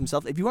weird to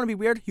themselves. If you want to be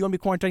weird, you want to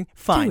be quarantining,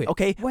 fine,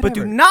 okay? Whatever. But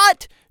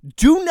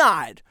do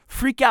not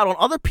freak out on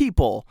other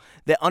people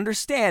that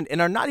understand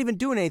and are not even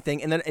doing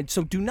anything. And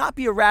so do not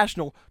be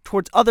irrational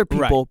towards other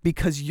people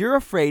because you're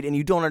afraid and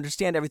you don't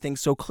understand everything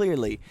so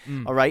clearly,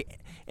 all right?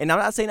 And I'm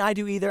not saying I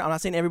do either. I'm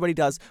not saying everybody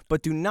does.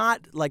 But do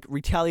not,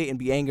 retaliate and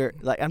be angry.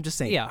 I'm just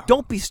saying,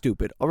 don't be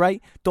stupid, all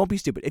right? Don't be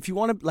stupid. If you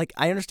want to,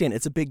 I understand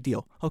it's a big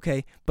deal,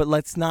 okay? But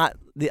let's not,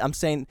 I'm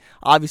saying,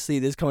 obviously,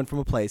 this is coming from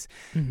a place.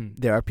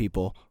 There are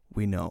people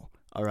we know,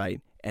 all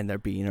right? And they're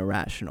being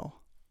irrational.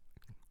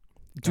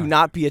 Do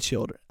not be a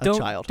child.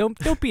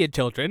 Don't be a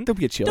children. Don't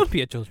be a child. Don't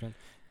be a children.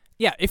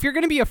 Yeah, if you're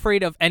going to be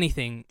afraid of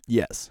anything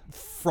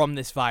from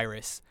this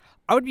virus,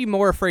 I would be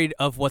more afraid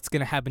of what's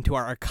going to happen to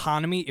our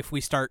economy if we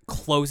start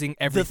closing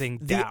everything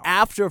down. The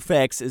after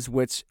effects is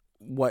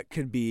what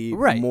could be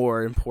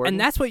more important. And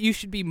that's what you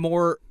should be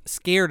more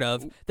scared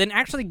of than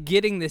actually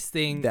getting this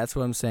thing. That's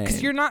what I'm saying.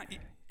 Because you're not...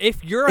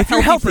 If you're a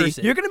healthy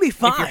person... You're going to be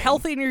fine. If you're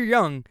healthy and you're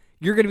young...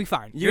 You're going to be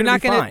fine. You're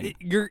not going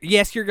to...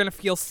 You're going to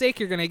feel sick.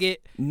 You're going to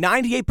get...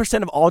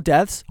 98% of all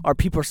deaths are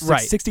people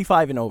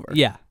 65 and over.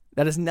 Yeah.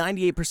 That is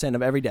 98%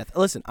 of every death.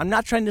 Listen, I'm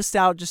not trying to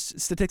stout just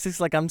statistics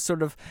like I'm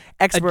sort of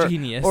expert. A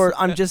genius. Or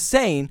I'm just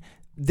saying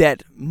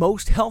that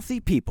most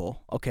healthy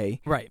people, okay,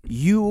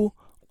 you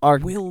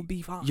will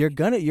be fine. You're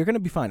gonna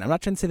be fine. I'm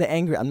not trying to say that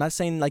angry. I'm not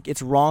saying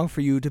it's wrong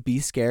for you to be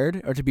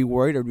scared or to be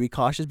worried or to be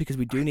cautious because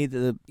we do need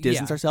to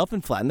distance ourselves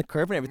and flatten the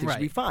curve and everything should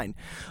be fine.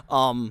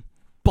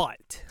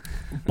 But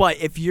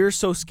if you're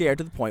so scared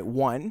to the point,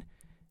 one,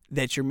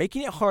 that you're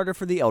making it harder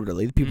for the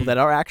elderly, the people that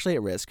are actually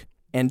at risk,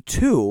 and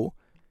two,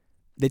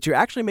 that you're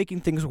actually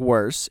making things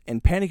worse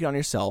and panicking on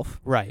yourself.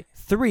 Right.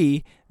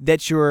 Three,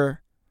 that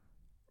you're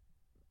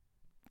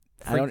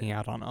freaking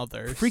out on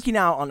others. Freaking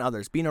out on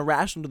others, being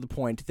irrational to the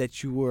point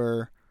that you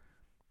were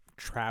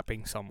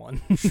trapping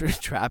someone.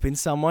 Trapping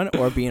someone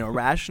or being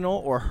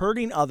irrational or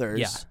hurting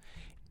others.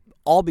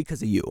 All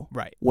because of you.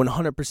 Right.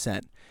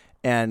 100%.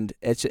 And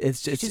it's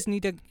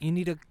you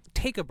need to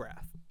take a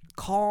breath.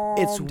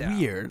 Calm down.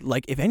 Weird.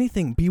 If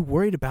anything, be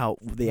worried about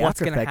the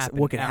after effects.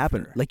 What can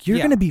happen? You're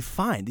going to be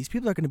fine. These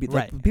people are going to be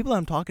the people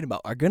I'm talking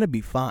about are going to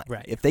be fine.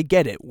 Right. If they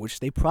get it, which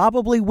they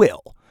probably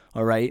will.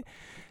 All right.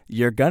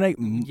 You're gonna.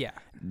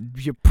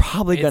 You're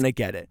probably gonna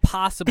get it.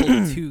 Possible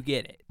to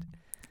get it.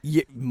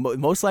 Yeah,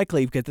 most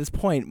likely, at this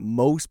point,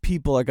 most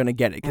people are going to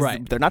get it. Because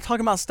they're not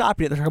talking about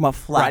stopping it. They're talking about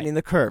flattening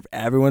the curve.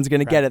 Everyone's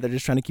going to get it. They're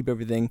just trying to keep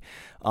everything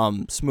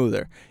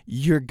smoother.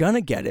 You're going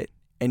to get it,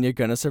 and you're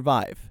going to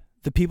survive.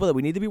 The people that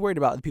we need to be worried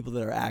about are the people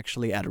that are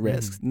actually at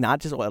risk. Not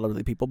just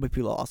elderly people, but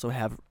people that also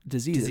have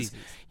diseases.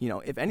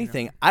 If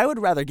anything, I would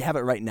rather have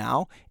it right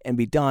now and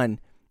be done.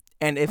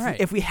 And if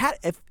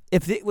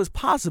it was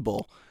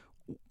possible...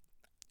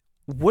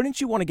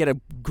 Wouldn't you want to get a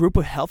group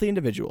of healthy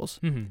individuals,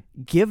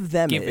 give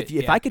them it?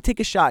 If I could take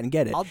a shot and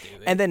get it, I'll do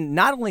it. And then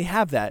not only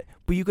have that,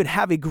 but you could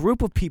have a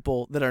group of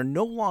people that are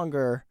no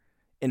longer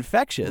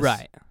infectious,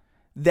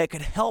 that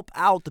could help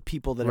out the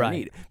people that are in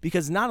need.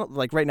 Because not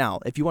right now,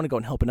 if you want to go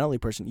and help an elderly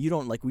person, you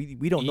don't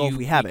we don't know if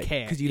we have it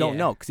because you don't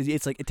know because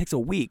it's it takes a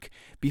week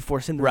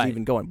before symptoms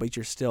even going, but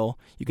you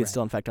can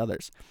still infect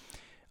others.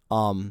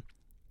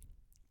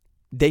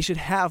 They should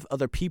have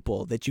other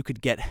people that you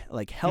could get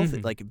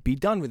healthy, be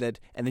done with it,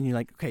 and then you're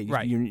okay,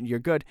 you're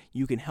good.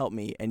 You can help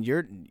me, and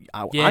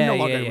I'm no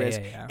longer at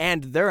risk,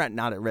 and they're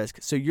not at risk.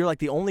 So you're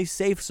the only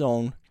safe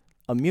zone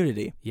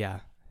immunity. Yeah,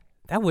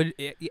 that would.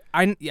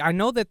 I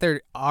know that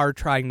they are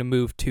trying to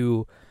move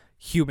to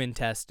human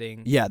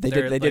testing. Yeah,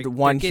 they did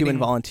one human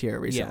volunteer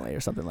recently or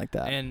something like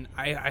that. And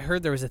I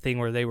heard there was a thing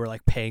where they were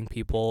paying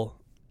people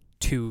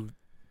to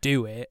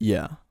do it.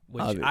 Yeah,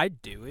 which I'd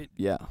do it.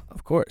 Yeah,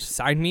 of course.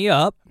 Sign me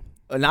up.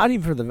 Not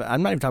even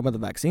I'm not even talking about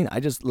the vaccine.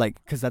 I just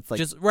because that's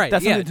that's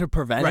something to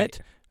prevent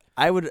it.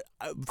 I would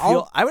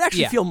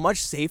actually feel much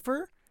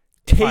safer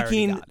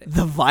taking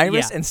the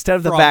virus instead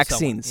of the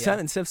vaccine. Instead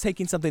of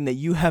taking something that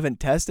you haven't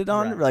tested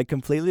on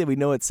completely, we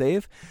know it's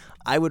safe.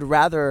 I would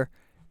rather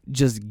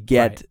just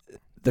get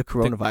the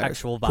coronavirus, the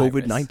actual virus.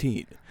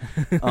 COVID-19.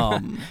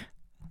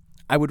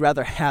 I would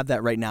rather have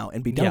that right now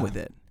and be done with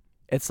it.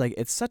 It's like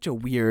it's such a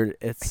weird.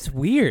 It's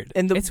weird.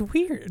 And it's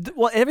weird.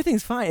 Well,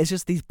 everything's fine. It's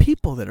just these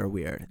people that are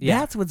weird. Yeah.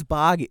 That's what's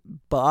boggling.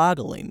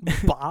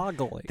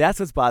 That's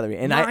what's bothering me.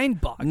 And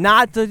mind-boggling.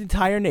 Not the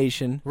entire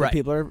nation. Right.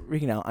 People are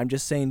freaking out. I'm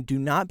just saying, do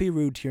not be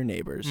rude to your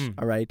neighbors.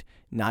 All right.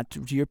 Not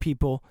to your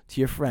people, to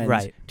your friends,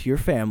 right. to your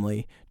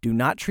family. Do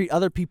not treat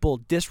other people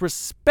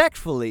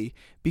disrespectfully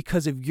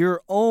because of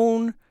your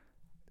own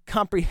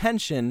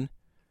comprehension.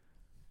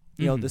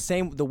 You know,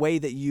 the way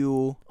that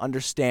you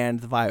understand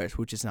the virus,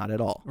 which is not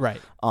at all.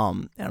 Right.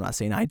 And I'm not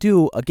saying I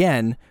do,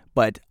 again,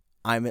 but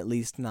I'm at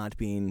least not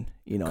being,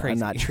 crazy. I'm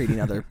not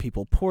treating other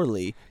people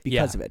poorly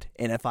because of it.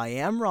 And if I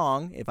am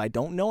wrong, if I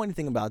don't know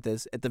anything about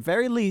this, at the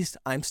very least,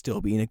 I'm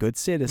still being a good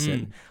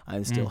citizen.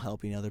 I'm still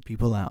helping other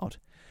people out.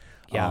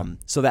 Yeah.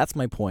 So that's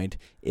my point.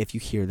 If you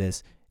hear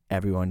this,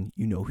 everyone,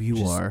 you know who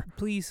you are.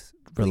 Please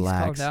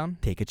relax. Calm down.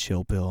 Take a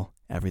chill pill.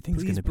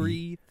 Everything's going to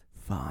be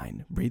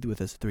fine. Breathe with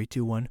us. 3,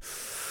 2, 1.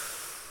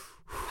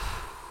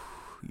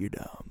 You're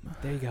dumb.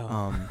 There you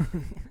go.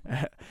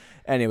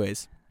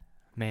 Anyways.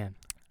 Man.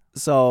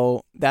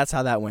 So that's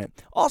how that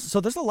went. Also,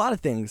 so there's a lot of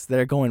things that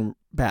are going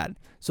bad.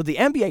 So the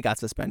NBA got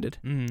suspended,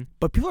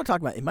 but people are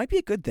talking about it might be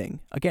a good thing.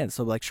 Again,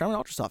 so like Charmin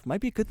Ultrasoft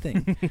might be a good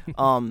thing.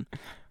 The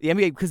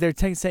NBA, because they're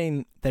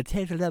saying that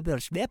they're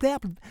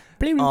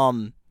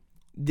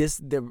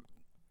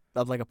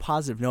of like a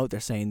positive note. They're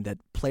saying that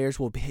players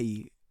will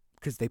pay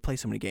because they play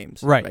so many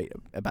games, right?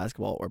 At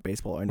basketball or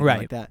baseball or anything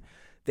like that.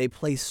 They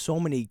play so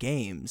many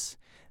games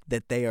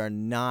that they are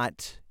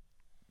not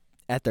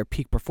at their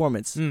peak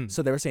performance.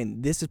 So they were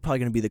saying this is probably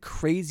going to be the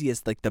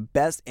craziest, like the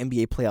best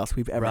NBA playoffs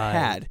we've ever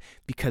had,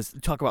 because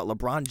talk about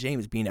LeBron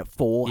James being at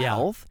full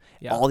health,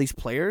 all these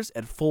players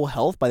at full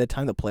health by the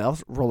time the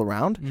playoffs roll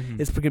around.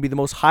 It's going to be the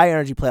most high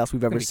energy playoffs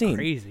we've ever seen.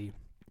 Crazy.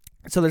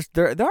 So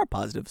there are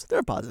positives. There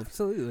are positives.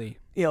 Absolutely.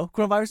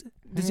 Coronavirus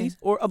disease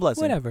or a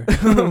blessing. Whatever.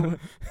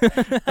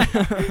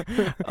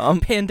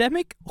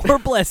 Pandemic or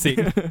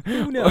blessing.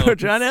 Who knows? We're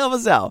trying to help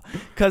us out.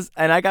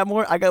 And I got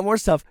more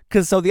stuff.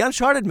 So the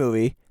Uncharted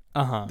movie,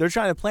 they're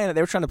trying to plan it.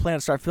 They were trying to plan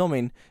to start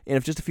filming in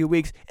just a few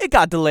weeks. It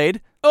got delayed.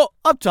 Oh,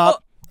 up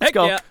top. Let's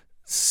go. Yeah.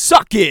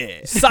 Suck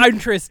it. Sign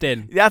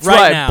Tristan. That's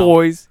right, now.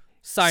 boys.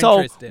 Sign so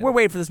Tristan. We're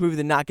waiting for this movie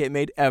to not get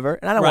made ever,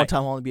 and I don't want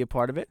Tom Holland to be a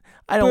part of it.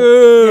 I don't.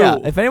 Boo. Yeah,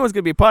 if anyone's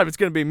gonna be a part of it, it's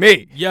gonna be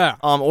me. Yeah.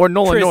 Or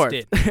Nolan North.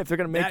 Tristan. If they're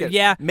gonna make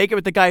it, make it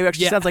with the guy who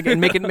actually sounds like it,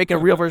 and make a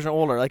real version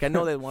older. Like I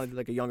know they want to do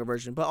like a younger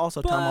version, but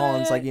also Tom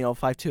Holland's like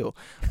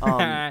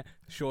 5'2".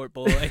 Short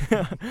boy.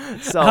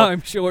 So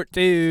I'm short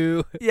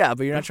too. Yeah,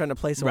 but you're not trying to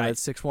play someone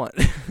that's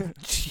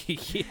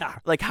 6'1". Yeah.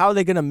 Like how are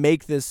they gonna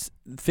make this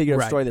figure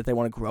of story that they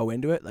want to grow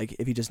into it? Like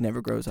if he just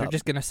never grows up, they're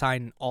just gonna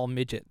sign all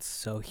midgets,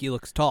 so he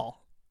looks tall.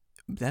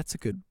 That's a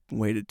good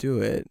way to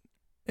do it.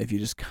 If you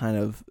just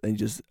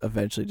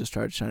eventually just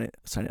start signing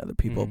other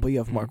people. But you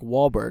have Mark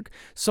Wahlberg.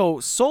 So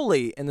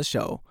Sully in the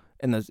show,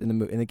 in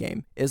the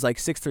game, is like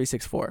 6'3",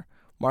 6'4".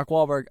 Mark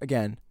Wahlberg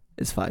again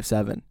is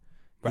 5'7".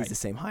 He's the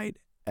same height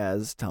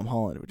as Tom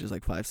Holland, which is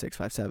like 5'6",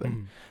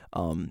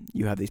 5'7".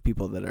 You have these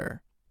people that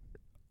are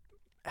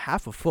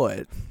half a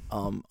foot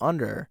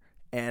under.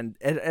 And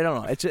I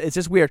don't know. It's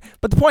just weird.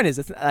 But the point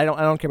is, I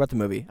don't care about the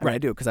movie. I mean, I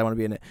do because I want to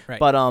be in it. Right.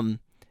 But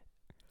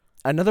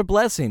another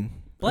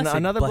blessing.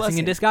 Another blessing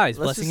in disguise.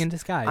 In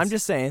disguise. I'm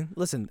just saying.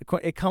 Listen,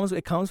 it comes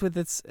with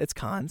its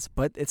cons,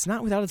 but it's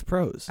not without its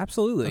pros.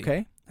 Absolutely.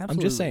 Okay. Absolutely. I'm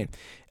just saying.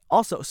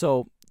 Also,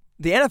 so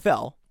the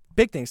NFL,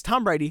 big things.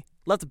 Tom Brady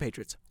left the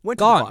Patriots, went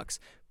to the Bucs.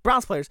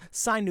 Browns players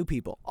signed new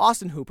people.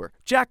 Austin Hooper,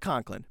 Jack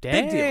Conklin,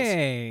 big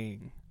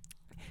deals.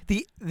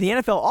 The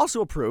NFL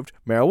also approved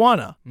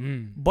marijuana,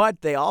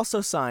 but they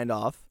also signed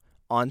off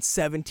on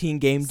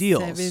 17-game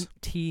deals.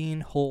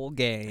 17 whole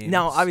games.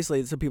 Now,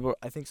 obviously, some people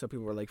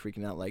were like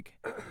freaking out. Like,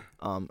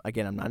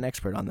 again, I'm not an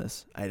expert on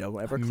this. I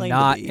don't ever claim to be.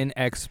 Not an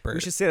expert.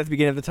 We should say at the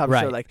beginning of the top of the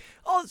show, like,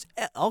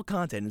 all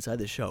content inside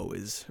the show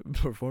is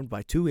performed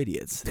by two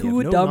idiots. They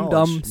two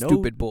dumb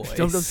stupid boys.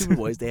 Dumb stupid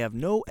boys. They have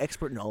no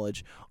expert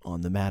knowledge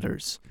on the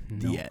matters.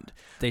 The end.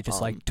 They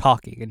just like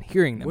talking and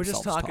hearing themselves. We're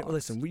just talking. Talk.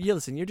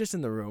 Listen. You're just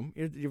in the room.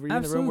 You're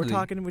in the room. We're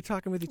talking with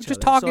each other. Just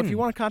talking. So if you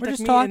want to contact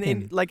me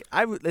and like,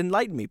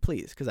 enlighten me,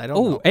 please, because I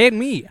don't know. Oh, and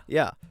me.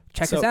 Yeah.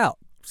 Check us out.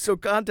 So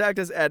contact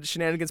us at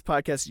Shenanigans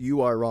Podcast.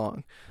 You are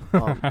wrong.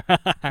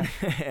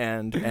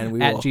 And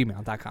we at will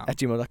gmail.com. At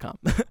gmail.com.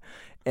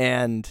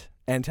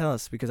 and tell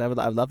us, because I'd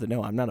love to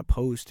know. I'm not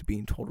opposed to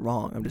being told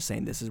wrong. I'm just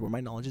saying this is where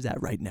my knowledge is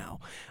at right now.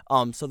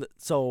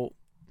 So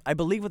I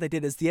believe what they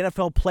did is the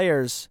NFL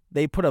players,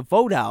 they put a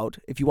vote out.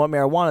 If you want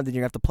marijuana, then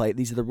you're going to have to play.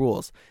 These are the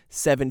rules.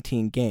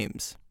 17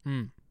 games.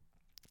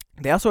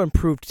 They also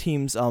improved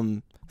teams'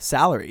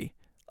 salary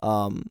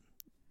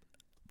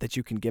that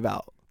you can give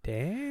out.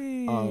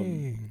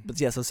 Dang. But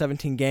yeah, so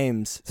 17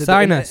 games. So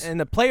Sign us. And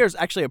the players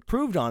actually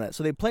approved on it.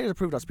 So the players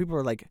approved on it. So people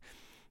were like,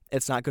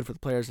 it's not good for the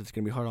players. It's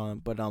going to be hard on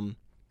them. But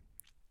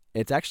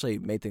it's actually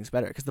made things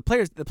better because the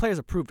players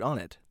approved on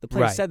it. The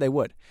players said they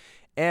would.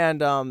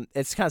 And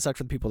it's kind of sucked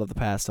for the people of the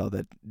past, though,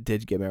 that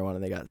did get marijuana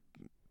and they got,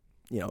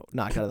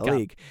 knocked out of the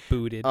league.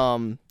 Booted.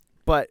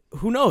 But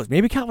who knows?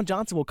 Maybe Calvin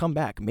Johnson will come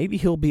back. Maybe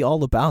he'll be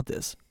all about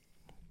this.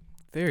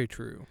 Very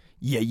true.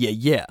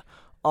 Yeah.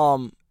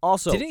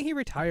 Also, didn't he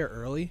retire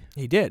early?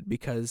 He did,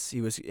 because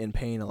he was in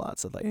pain a lot.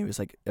 So he was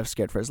like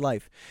scared for his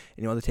life,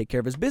 and he wanted to take care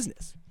of his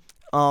business.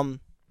 But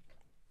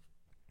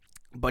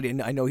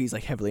I know he's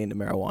like heavily into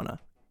marijuana,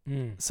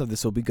 so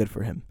this will be good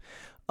for him.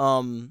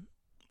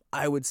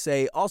 I would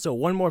say also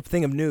one more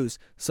thing of news.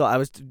 So I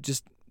was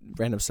just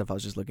random stuff I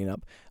was just looking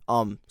up.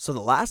 So The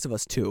Last of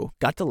Us 2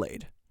 got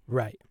delayed.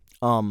 Right.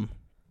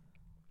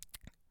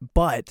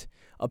 But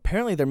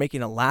apparently they're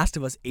making a Last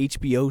of Us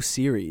HBO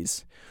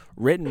series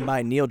written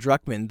by Neil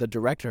Druckmann, the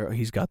director.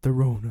 He's got the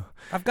Rona.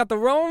 I've got the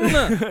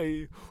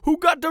Rona. Who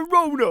got the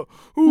Rona?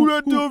 Who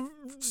let the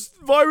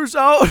virus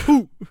out?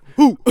 Who?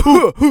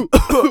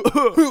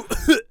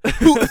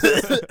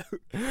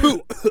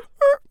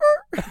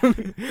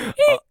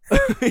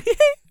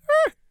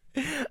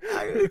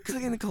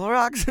 Clicking the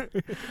Clorox.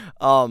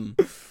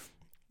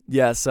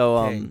 Yeah. So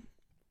Okay.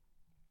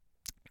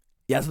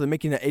 Yeah, so they're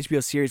making an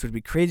HBO series, which would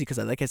be crazy because,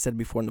 like I said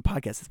before in the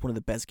podcast, it's one of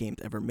the best games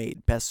ever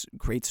made. Best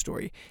great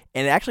story.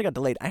 And it actually got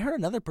delayed. I heard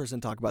another person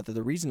talk about that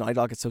the reason Naughty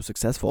Dog is so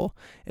successful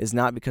is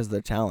not because of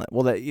their talent.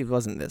 Well, it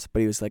wasn't this,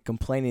 but he was like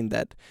complaining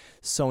that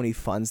Sony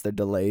funds their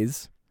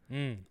delays.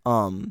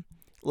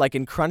 Like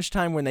in crunch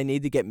time when they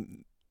need to get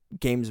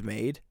games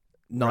made,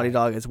 Naughty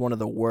Dog is one of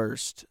the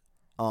worst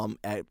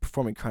at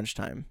performing crunch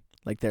time.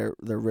 Like they're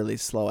really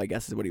slow, I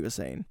guess is what he was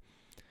saying.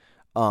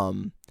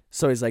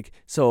 So he's like,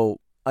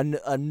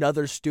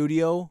 another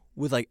studio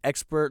with like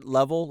expert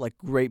level, like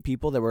great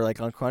people that were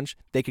like on crunch,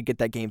 they could get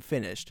that game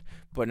finished.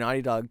 But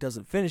Naughty Dog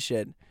doesn't finish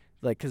it,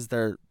 like because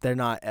they're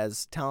not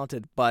as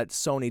talented. But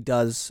Sony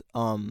does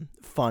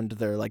fund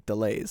their like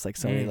delays. Like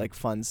Sony like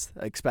funds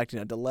expecting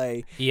a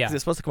delay. Yeah, 'cause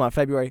it's supposed to come out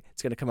February.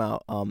 It's gonna come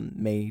out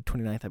May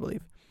 29th, I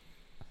believe.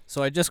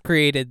 So I just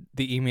created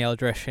the email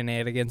address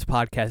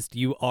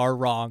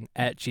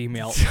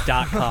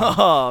shenaniganspodcast@gmail.com.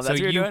 Oh, so that's what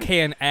you you're doing?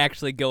 can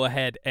actually go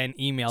ahead and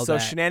email So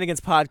that.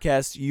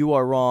 shenaniganspodcast, you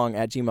are wrong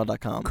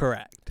 @gmail.com.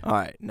 Correct. All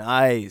right,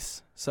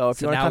 nice. So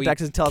if you want to contact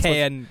us and tell us,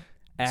 can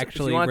if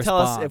actually you want to tell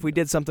respond. us if we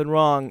did something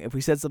wrong, if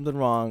we said something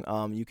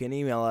wrong, you can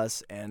email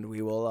us and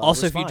we will.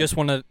 Also, respond. if you just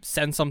want to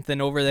send something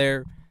over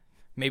there,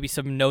 maybe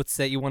some notes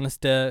that you want us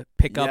to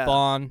pick up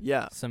on,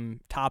 some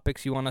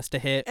topics you want us to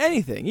hit,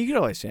 anything, you can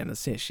always send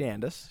us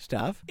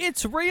stuff.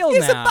 It's real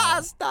it's now. A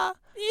pasta.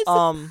 It's a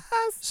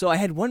pasta. So I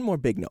had one more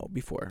big note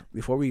before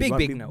we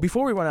big note.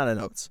 Before we run out of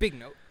notes. Big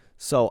note.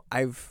 So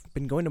I've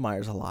been going to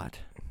Myers a lot.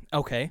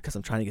 Okay. Because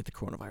I'm trying to get the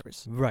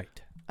coronavirus.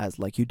 Right. As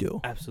like you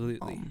do.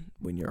 Absolutely.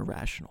 When you're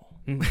irrational.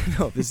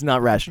 No, this is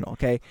not rational,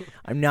 okay?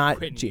 I'm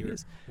not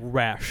genius.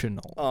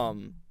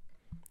 Rational.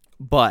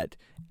 But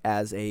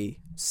as a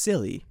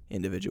silly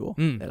individual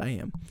that I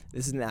am,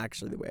 this isn't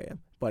actually the way I am.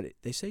 But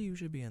they say you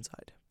should be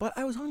inside. But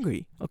I was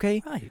hungry,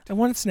 okay? Right. I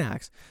wanted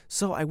snacks.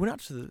 So I went out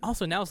to the...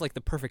 Also, now is like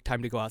the perfect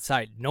time to go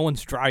outside. No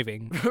one's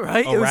driving.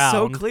 Right? Around. It was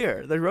so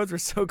clear. The roads were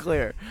so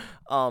clear.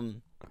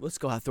 Let's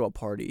go throw a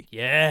party.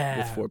 Yeah.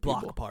 With 4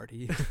 people. Block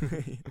party.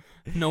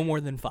 No more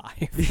than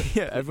 5.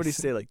 Yeah, everybody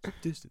stay like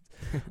distance.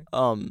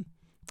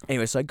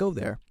 Anyway, so I go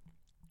there.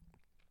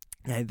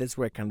 And that's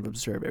where I kind of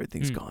observe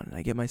everything's gone. And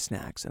I get my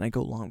snacks and I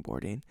go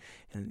longboarding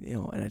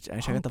and I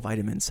check out the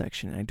vitamins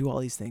section and I do all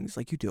these things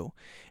like you do.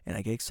 And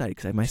I get excited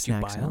because I have my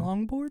snacks now. Did you buy a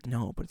longboard?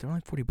 No, but they're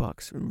only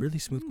 $40. Really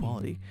smooth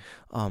quality.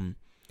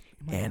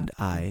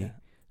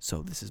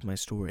 So this is my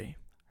story.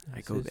 I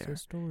go there.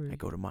 I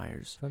go to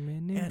Myers.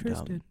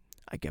 And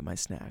I get my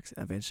snacks.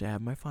 And eventually I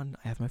have my fun.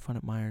 I have my fun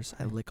at Myers.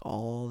 I lick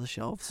all the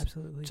shelves.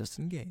 Absolutely. Just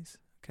in case.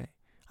 Okay.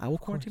 I will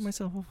quarantine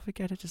myself if I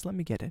get it. Just let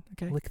me get it.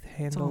 Okay. Lick the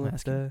handle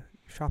of the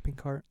shopping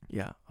cart.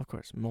 Yeah, of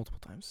course. Multiple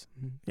times.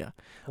 Yeah.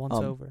 Once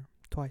over.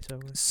 Twice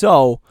over.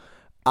 So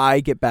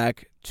I get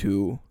back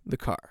to the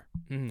car.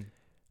 Mm-hmm.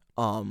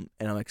 And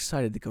I'm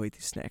excited to go eat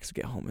these snacks to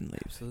get home and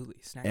leave. Absolutely.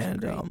 Snacks are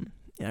great.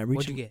 I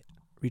What'd you get?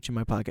 Reach in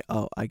my pocket.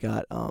 Oh, I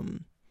got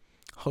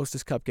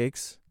Hostess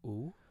cupcakes.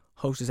 Ooh.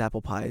 Hostess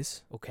apple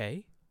pies.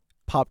 Okay.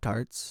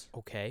 Pop-Tarts.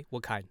 Okay.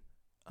 What kind?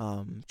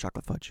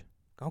 Chocolate fudge.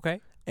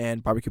 Okay.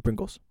 And barbecue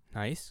Pringles.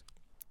 Nice.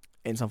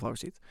 And sunflower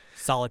seeds.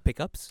 Solid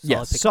pickups?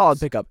 Yes, solid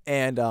pickup.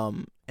 And a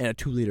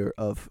 2-liter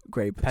of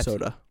grape Pepsi.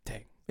 soda.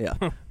 Dang. Yeah.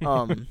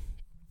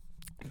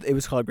 It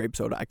was called grape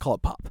soda. I call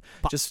it pop.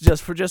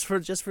 Just for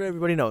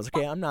everybody knows.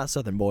 Okay, I'm not a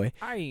Southern boy.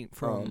 I ain't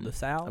from the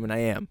South. I mean, I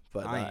am,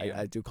 but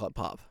I do call it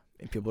pop.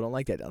 And people don't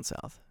like that down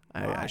south.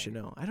 I should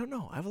know. I don't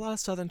know. I have a lot of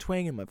Southern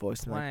twang in my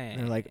voice. And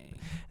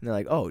they're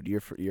like, oh,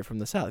 you're from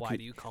the South. Why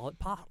do you call it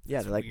pop? Yeah,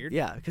 That's they're like, weird.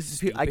 yeah,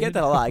 because I get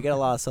that a lot. I get a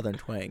lot of Southern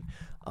twang.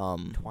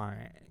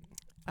 Twang.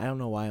 I don't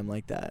know why I'm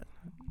like that.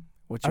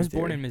 I was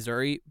born in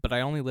Missouri, but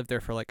I only lived there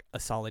for like a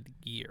solid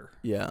year.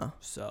 Yeah.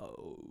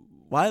 So.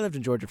 Well, I lived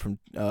in Georgia from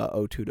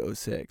 02 to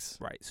 06.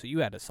 Right. So you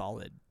had a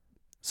solid.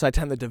 So I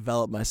tend to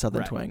develop my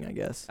Southern twang, I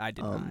guess. I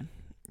did not.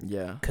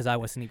 Yeah. Because I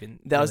wasn't even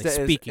It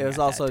speaking was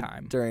at also that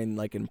time. during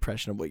like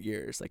impressionable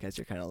years, like as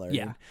you're kind of learning.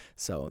 Yeah.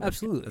 So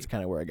absolutely. That's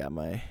kind of where I got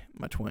my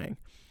twang.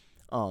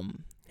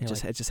 It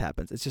just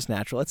happens. It's just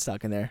natural. It's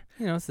stuck in there.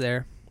 It's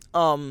there.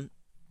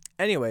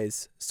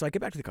 Anyways, so I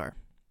get back to the car.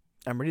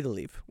 I'm ready to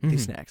leave with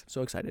these snacks. I'm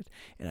so excited.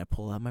 And I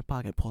pull out my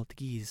pocket, pull out the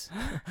keys.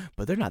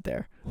 But they're not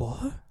there.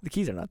 What? The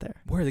keys are not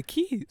there. Where are the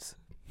keys?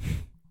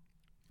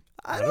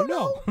 I don't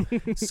know.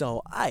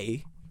 So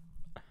I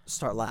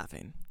start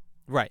laughing.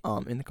 Right.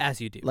 In the car.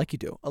 As you do. Like you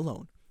do,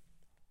 alone.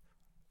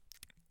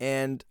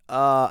 And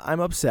I'm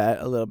upset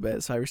a little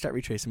bit, so I start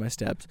retracing my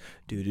steps.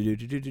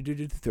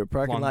 Through a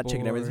parking lot,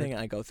 checking everything. And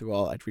I go through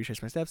I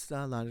retrace my steps.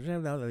 Like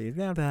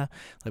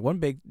one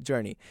big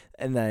journey.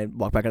 And then I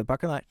walk back out of the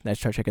parking lot, and I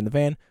start checking the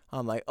van.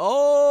 I'm like,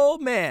 oh,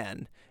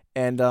 man.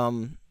 And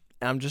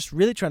I'm just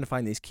really trying to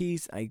find these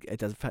keys. I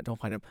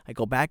don't find them. I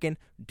go back in,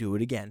 do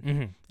it again.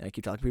 And I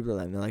keep talking to people,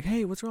 and they're like,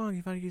 hey, what's wrong?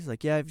 You found keys?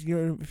 Like, yeah, if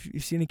you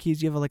see any keys,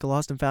 do you have like a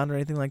lost and found or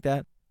anything like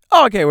that?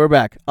 Oh, okay, we're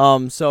back.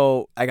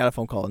 So I got a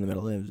phone call in the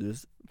middle. It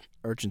was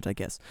urgent, I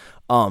guess.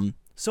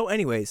 So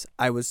anyways,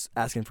 I was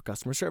asking for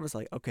customer service,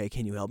 like, okay,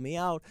 can you help me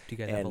out? Do you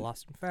guys have a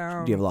lost and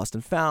found? Do you have a lost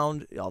and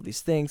found? All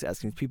these things,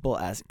 asking people,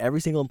 asked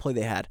every single employee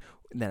they had.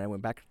 And then I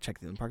went back,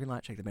 checked the parking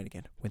lot, checked the van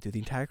again, went through the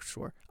entire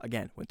store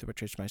again, went through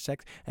retrace my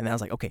checks, and then I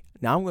was like, okay,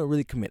 now I'm going to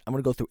really commit. I'm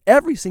going to go through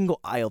every single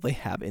aisle they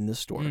have in this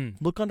store,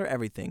 look under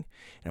everything,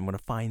 and I'm going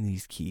to find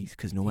these keys,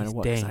 because no matter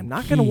what, I'm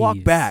not going to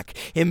walk back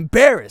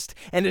embarrassed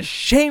and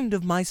ashamed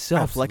of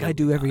myself like I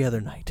do every other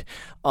night.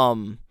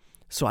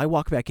 So I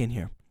walk back in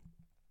here.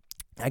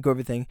 I go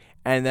everything,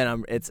 and then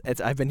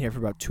I've been here for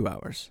about 2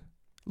 hours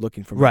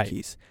looking for my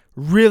keys.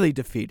 Really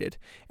defeated.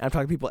 And I'm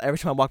talking to people every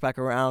time I walk back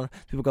around.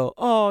 People go,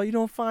 oh, you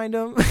don't find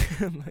them?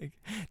 I'm like,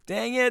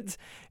 dang it.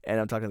 And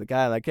I'm talking to the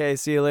guy like, hey,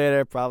 see you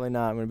later. Probably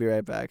not. I'm going to be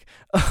right back.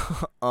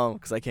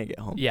 Because I can't get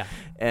home. Yeah.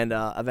 And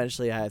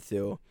eventually I had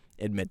to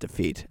admit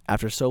defeat.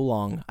 After so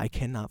long, I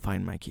cannot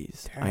find my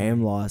keys. Dang. I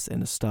am lost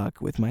and stuck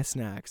with my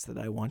snacks that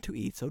I want to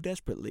eat so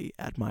desperately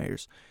at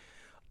Myers.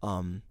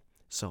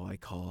 So I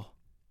call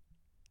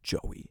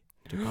Joey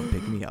to come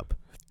pick me up.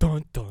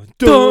 Dun, dun,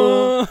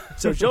 dun.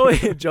 So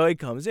Joey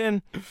comes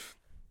in,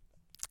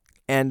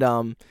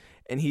 and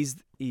he's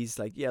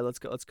like, yeah, let's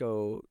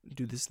go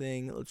do this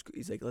thing.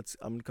 He's like,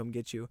 I'm gonna come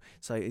get you.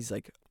 So he's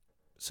like,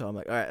 so I'm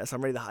like, all right. So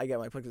I'm ready to. I got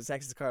my plug the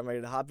snacks in the car. I'm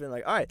ready to hop in.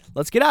 Like, all right,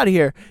 let's get out of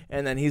here.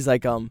 And then he's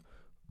like, did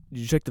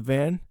you check the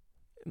van?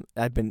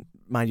 I've been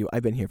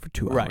here for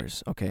 2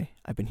 hours. Okay,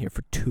 I've been here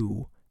for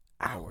 2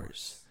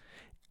 hours.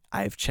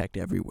 I've checked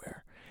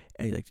everywhere.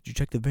 And he's like, did you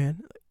check the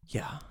van?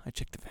 Yeah, I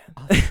checked the van.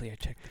 Obviously, I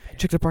checked the van.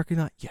 Check the parking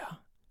lot? Yeah,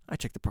 I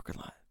checked the parking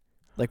lot.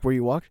 Like where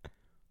you walked?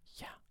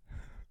 Yeah.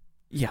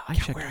 Yeah, I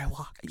checked. Where I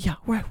walked. Yeah,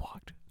 where I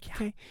walked. Yeah.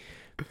 Okay.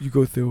 You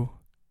go through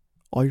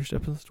all your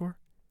steps in the store?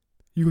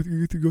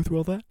 You go through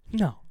all that?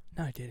 No,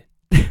 I didn't.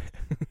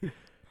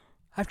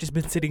 I've just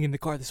been sitting in the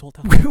car this whole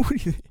time. What do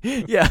you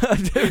think? Yeah,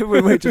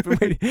 wait.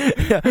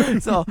 Yeah.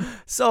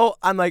 So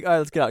I'm like, all right,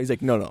 let's get out. He's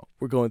like, no,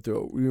 we're going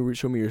through.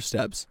 Show me your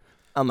steps.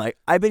 I'm like,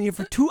 I've been here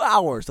for 2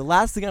 hours. The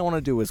last thing I want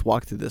to do is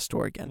walk through this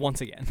store again.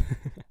 Once again.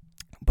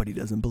 But he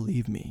doesn't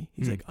believe me.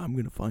 He's like, I'm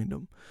going to find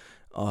him.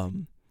 So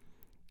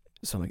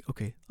I'm like,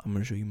 okay, I'm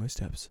going to show you my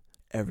steps.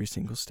 Every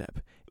single step.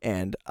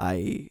 And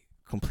I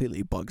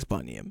completely Bugs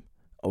Bunny him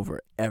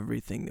over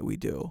everything that we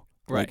do.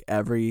 Right. Like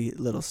every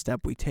little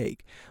step we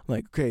take. I'm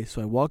like, okay,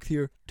 so I walk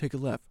here, take a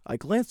left. I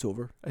glance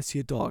over. I see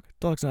a dog.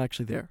 Dog's not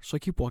actually there. So I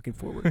keep walking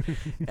forward.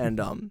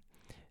 And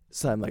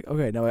so I'm like,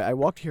 okay, now I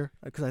walked here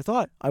because I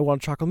thought I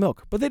wanted chocolate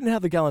milk, but they didn't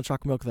have the gallon of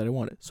chocolate milk that I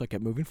wanted. So I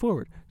kept moving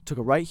forward. Took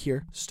a right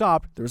here,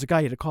 stopped. There was a guy,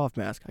 he had a cough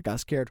mask. I got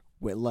scared,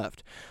 went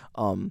left.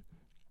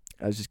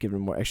 I was just giving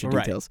him more extra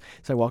details.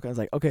 So I walked, I was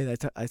like, okay,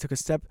 I took a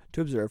step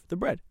to observe the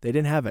bread. They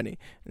didn't have any.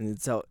 And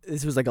so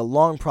this was like a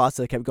long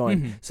process. I kept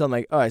going. So I'm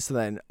like, all right, so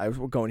then I was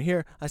going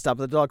here. I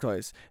stopped at the dog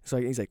toys. So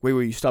he's like, wait,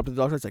 you stopped at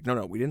the dog toys? Like,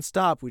 no, we didn't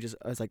stop. I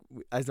was like,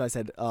 as I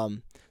said, so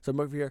I'm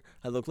over here.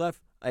 I look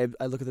left. I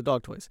look at the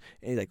dog toys.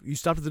 And he's like, you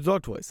stopped at the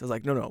dog toys. I was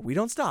like, no, we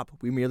don't stop.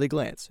 We merely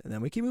glance. And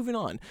then we keep moving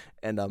on.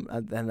 And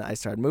then I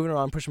started moving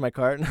around, pushing my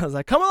cart. And I was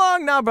like, come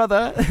along now,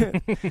 brother.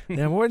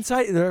 There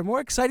are more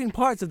exciting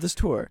parts of this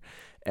tour.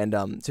 And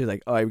so he's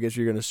like, oh, I guess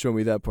you're going to show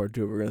me that part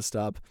too. We're going to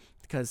stop.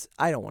 Because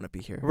I don't want to be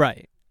here.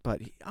 Right.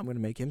 But I'm going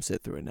to make him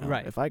sit through it now.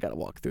 Right. If I got to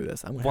walk through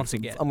this, I'm going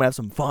to have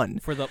some fun.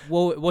 For the,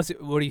 what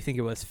do you think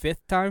it was?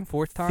 5th time?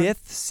 4th time?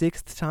 5th,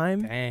 6th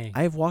time. Dang.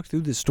 I've walked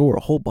through this store a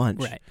whole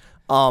bunch. Right.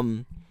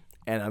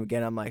 And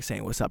again, I'm like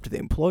saying what's up to the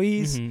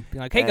employees. Mm-hmm.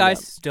 Like, hey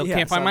guys, still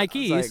can't find my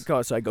keys.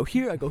 So I go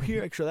here, I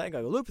show that, I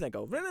go loop, and I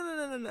go,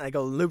 and I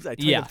go loops. I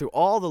take them through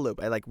all the loop.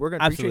 We're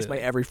going to retrace my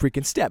every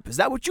freaking step. Is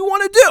that what you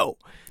want to do?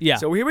 Yeah.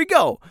 So here we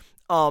go.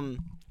 And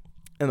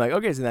like,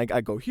 okay, so then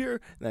I go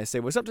here, and I say,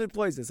 what's up to the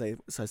employees? And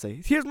I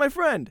say, here's my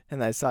friend.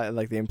 And I saw,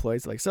 like, the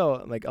employees, like, so,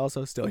 I'm like,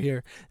 also still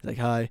here. He's like,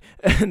 hi.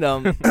 And,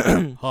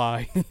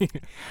 hi.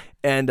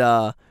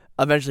 And,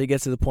 eventually he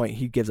gets to the point,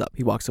 he gives up.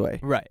 He walks away.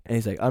 Right. And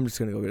he's like, I'm just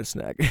going to go get a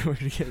snack.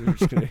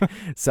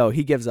 So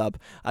he gives up.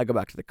 I go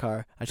back to the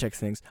car. I check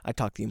things. I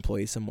talk to the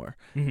employees some more.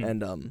 Mm-hmm.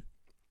 And,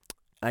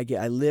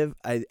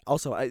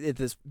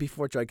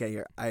 before I got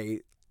here, I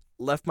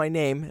left my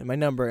name and my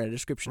number and a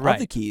description of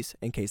the keys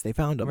in case they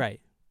found them. Right.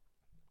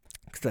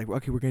 Because like,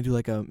 okay, we're going to do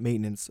like a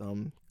maintenance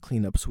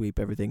cleanup sweep,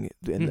 everything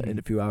in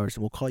a few hours,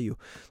 and we'll call you,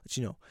 let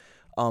you know.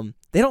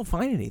 They don't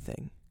find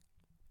anything,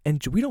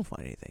 and we don't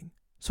find anything.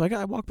 So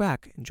I walk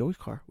back in Joey's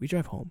car. We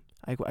drive home.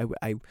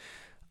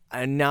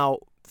 And now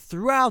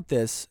throughout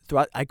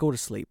I go to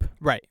sleep.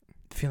 Right.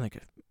 Feeling like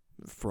a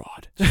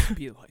fraud. Just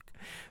be like.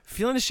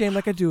 Feeling ashamed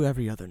like I do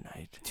every other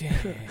night.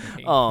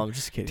 Dang.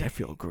 Just kidding. Dang. I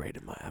feel great.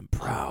 I'm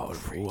proud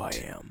of who I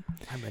am.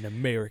 I'm an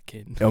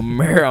American.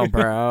 I'm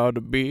proud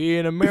to be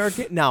an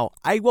American. Now,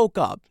 I woke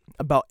up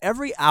about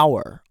every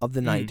hour of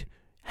the night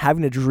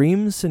having a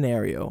dream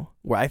scenario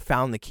where I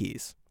found the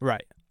keys.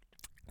 Right.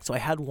 So I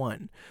had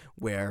one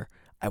where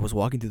I was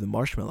walking through the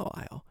marshmallow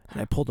aisle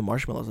and I pulled the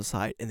marshmallows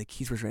aside and the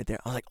keys were right there.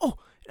 I was like, oh,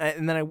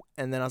 and then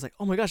I was like,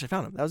 oh my gosh, I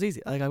found them. That was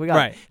easy. Like we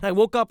got it. And I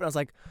woke up and I was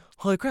like,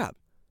 holy crap.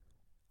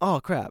 Oh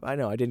crap! I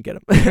know I didn't get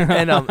them,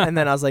 and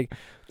then I was like,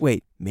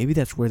 "Wait, maybe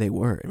that's where they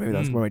were, and maybe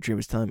that's where my dream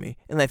was telling me."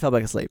 And then I fell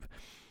back asleep.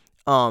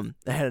 I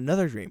had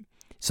another dream.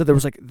 So there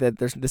was like that.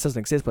 This doesn't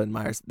exist, but in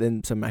my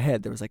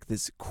head there was like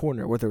this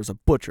corner where there was a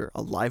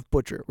live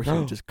butcher, where he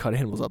would just cut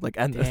animals up,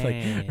 and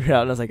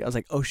I was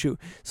like, "Oh shoot!"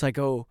 So I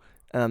go,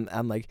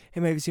 I'm like, "Hey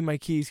man, have you seen my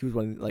keys?" He was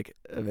one like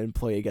an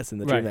employee, I guess, in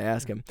the dream. I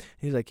asked him.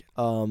 He's like,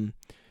 "We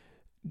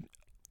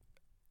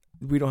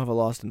don't have a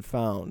lost and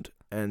found."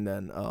 And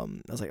then I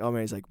was like, oh,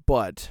 man. He's like,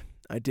 but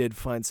I did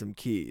find some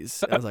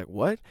keys. And I was like,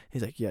 what?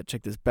 He's like, yeah,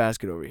 check this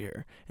basket over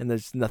here. And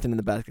there's nothing in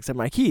the basket except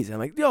my keys. And I'm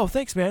like, yo,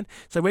 thanks, man.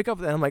 So I wake up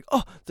and I'm like,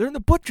 oh, they're in the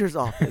butcher's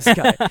office,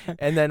 guy.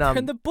 And then they're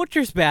in the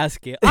butcher's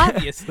basket,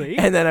 obviously.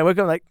 And then I wake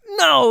up like,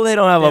 no, they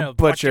don't have a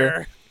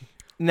butcher.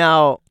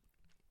 Now,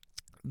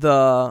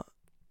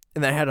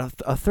 and I had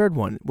a third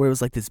one where it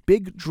was like this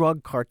big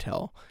drug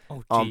cartel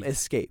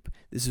escape.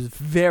 This is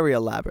very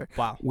elaborate.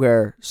 Wow.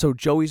 So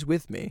Joey's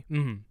with me.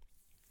 Mm-hmm.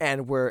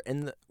 And we're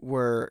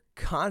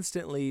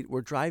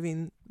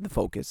driving the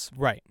Focus.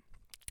 Right.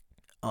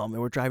 And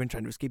we're trying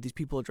to escape these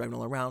people, driving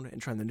all around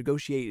and trying to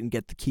negotiate and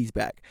get the keys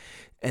back.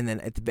 And then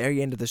at the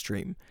very end of the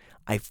stream,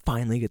 I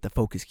finally get the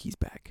Focus keys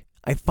back.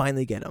 I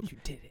finally get them. You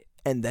did it.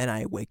 And then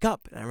I wake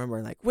up and I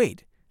remember like,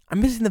 wait, I'm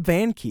missing the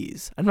van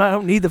keys. I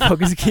don't need the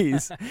Focus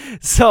keys.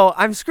 So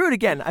I'm screwed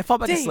again. I fall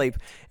back asleep.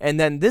 And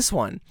then this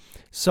one.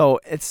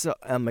 So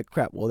I'm like,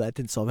 crap. Well, that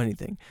didn't solve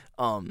anything.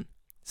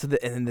 And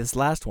then this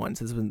last one,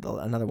 so this was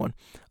another one.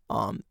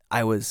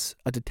 I was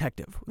a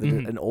detective,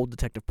 an old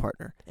detective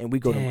partner, and we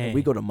go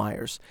to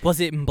Myers. Was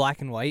it in black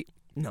and white?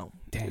 No,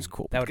 it was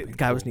cool. That the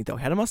guy was neat though.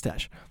 Had a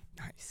mustache.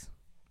 Nice.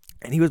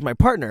 And he was my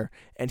partner,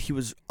 and he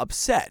was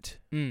upset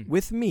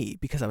with me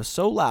because I was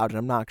so loud and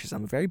obnoxious.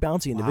 I'm a very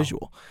bouncy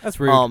individual. That's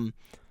rude.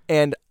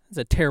 And that's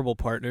a terrible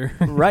partner.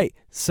 Right.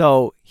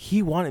 So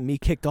he wanted me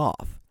kicked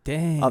off.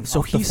 Dang.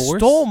 So he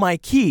stole my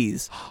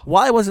keys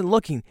while I wasn't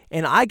looking,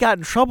 and I got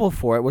in trouble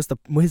for it. Was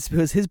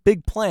his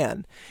big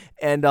plan,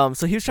 and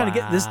so he was trying to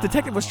get this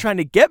detective was trying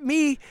to get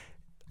me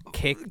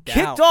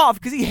kicked off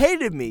because he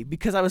hated me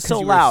because I was so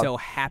loud, so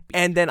happy.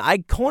 And then I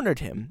cornered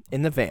him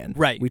in the van.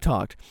 Right. We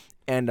talked,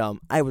 and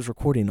I was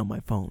recording on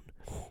my phone,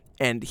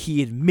 and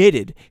he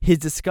admitted his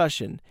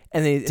discussion.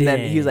 And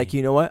then he was like,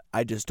 you know what?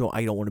 I don't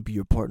want to be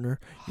your partner.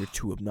 You're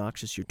too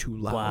obnoxious. You're too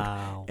loud.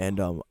 Wow. And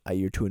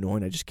you're too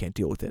annoying. I just can't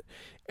deal with it.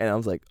 And I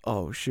was like,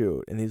 oh,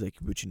 shoot. And he's like,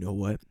 but you know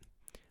what?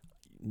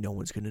 No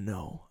one's going to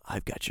know.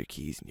 I've got your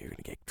keys, and you're going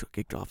to get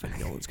kicked off, and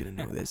no one's going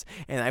to know this.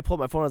 And I pulled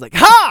my phone. I was like,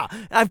 ha!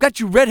 I've got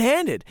you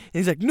red-handed. And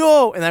he's like,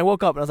 no. And I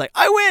woke up, and I was like,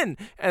 I win.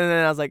 And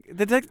then I was like,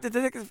 the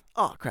detective.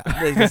 Oh, crap.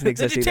 It doesn't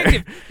exist the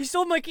detective. He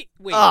stole my key.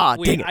 Wait,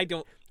 dang it. I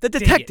don't. The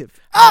detective.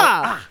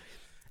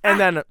 And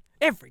then.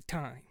 Every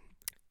time.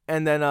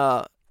 And then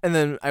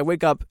I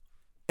wake up,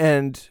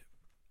 and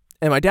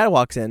my dad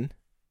walks in.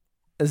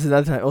 This is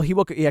another time. Well, he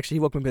woke me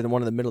up in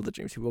one of the middle of the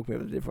dreams. He woke me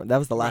up in a different one. That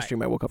was the last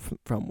dream I woke up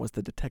from was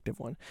the detective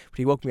one. But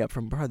he woke me up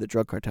from probably the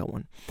drug cartel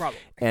one. Probably.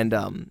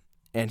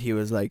 And he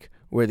was like,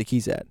 "Where are the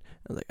keys at?"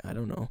 I was like, "I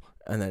don't know."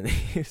 And then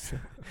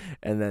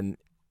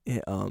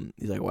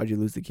he's like, "Why'd you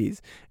lose the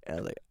keys?" And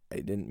I was like, "I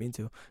didn't mean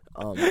to."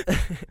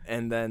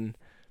 And then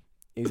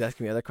he was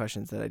asking me other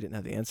questions that I didn't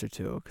have the answer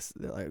to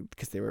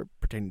because they were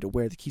pretending to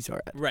where the keys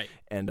are at. Right.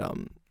 And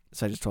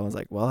so I just told him, I was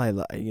like, "Well, I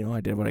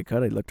did what I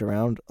could. I looked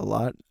around a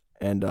lot."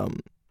 And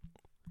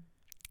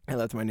I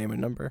left my name and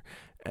number,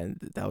 and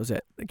that was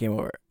it. The game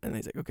over. And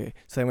he's like, okay.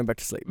 So I went back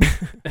to sleep.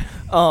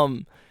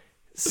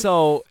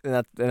 So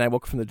then I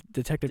woke up from the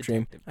detective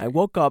dream. I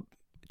woke up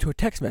to a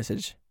text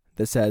message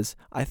that says,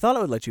 I thought I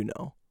would let you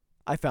know.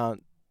 I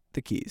found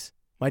the keys.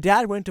 My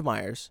dad went to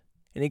Myers,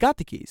 and he got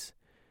the keys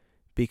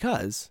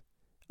because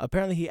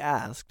apparently he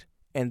asked,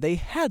 and they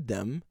had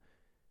them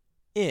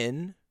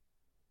in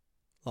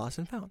Lost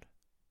and Found.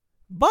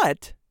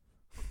 But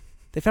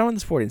they found them in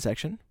the sporting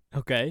section.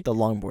 Okay. The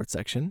longboard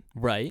section.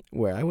 Right.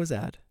 Where I was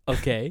at.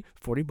 Okay.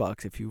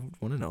 $40 if you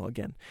want to know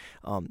again.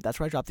 That's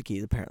where I dropped the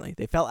keys, apparently.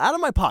 They fell out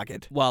of my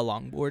pocket. While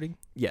longboarding?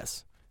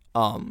 Yes.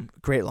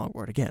 Great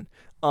longboard again.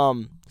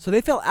 So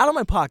they fell out of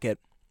my pocket,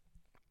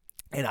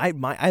 and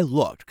I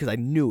looked because I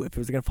knew if it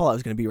was going to fall, I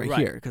was going to be right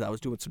here because I was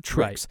doing some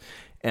tricks.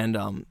 Right.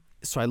 And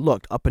so I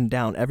looked up and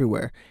down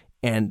everywhere,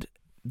 and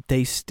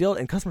they still,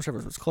 and customer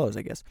service was closed,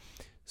 I guess.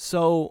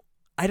 So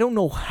I don't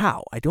know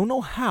how,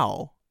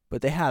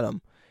 but they had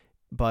them.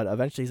 But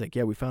eventually he's like,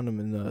 yeah, we found them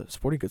in the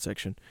sporting goods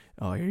section.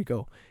 Oh, here you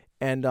go.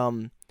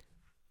 And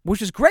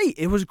which is great.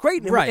 It was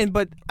great. Right.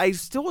 But I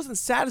still wasn't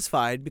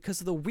satisfied because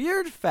of the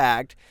weird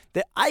fact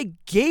that I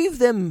gave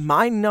them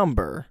my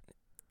number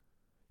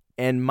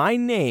and my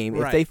name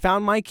if they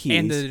found my keys.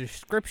 And the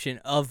description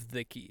of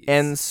the keys.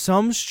 And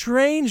some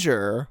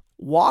stranger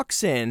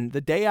walks in the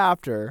day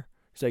after.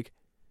 He's like,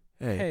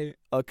 hey.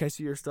 Can I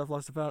see your stuff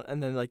lost and found?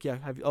 And then like, yeah,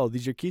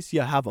 these are your keys?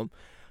 Yeah, have them.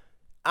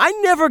 I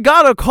never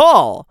got a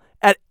call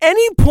at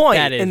any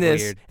point in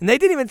this. Weird. And they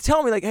didn't even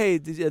tell me like, hey,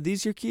 are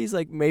these your keys?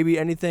 Like maybe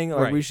anything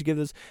or we should give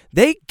this.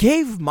 They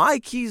gave my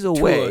keys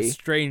away. To a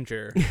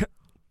stranger.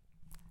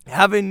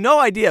 Having no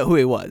idea who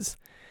he was.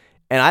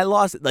 And I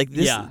lost it. Like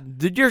this,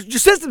 your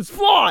system's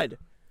flawed.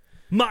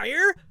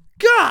 Meyer?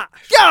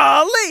 Gosh.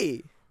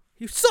 Golly.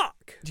 You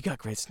suck. You got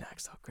great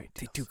snacks though. Great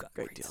deals. They do got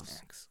great deals.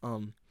 Snacks.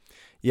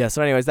 Yeah,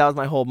 so anyways, that was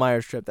my whole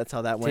Myers trip. That's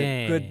how that went.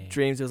 Dang. Good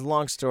dreams. It was a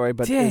long story,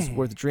 but it was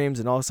worth dreams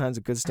and all kinds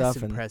of good stuff.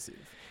 That's impressive.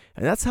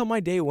 And that's how my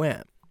day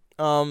went.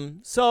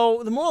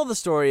 So the moral of the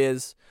story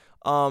is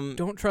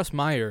don't trust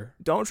Meyer.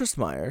 Don't trust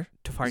Meyer.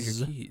 To find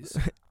your keys.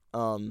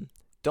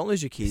 Don't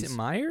lose your keys. Is it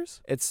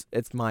Myers?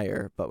 It's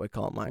Meyer, but we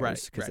call it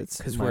Myers because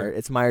it's Meyer.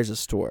 It's Myers'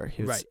 store.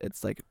 Right.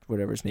 It's like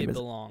whatever his name is. It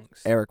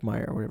belongs. Eric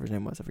Meyer, whatever his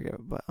name was, I forget.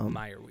 But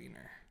Meyer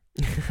Wiener.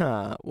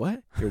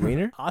 What? Your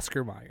wiener?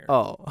 Oscar Meyer.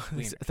 Oh, I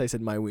thought you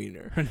said my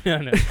wiener.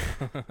 No.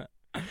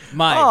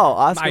 Meyer. Oh,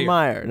 Oscar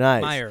Meyer.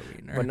 Nice. Meyer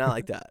Wiener. But not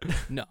like that.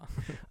 No.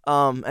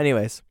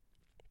 Anyways.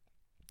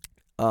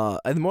 And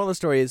the moral of the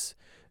story is,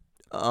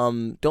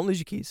 don't lose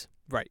your keys.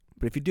 Right.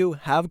 But if you do,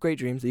 have great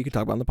dreams that you can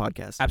talk about on the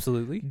podcast.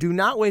 Absolutely. Do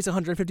not waste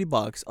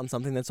 $150 on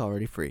something that's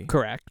already free.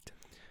 Correct.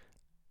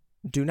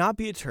 Do not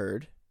be a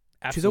turd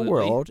Absolutely. to the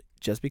world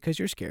just because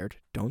you're scared.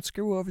 Don't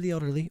screw over the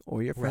elderly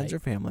or your friends or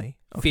family.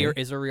 Okay? Fear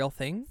is a real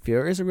thing.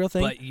 Fear is a real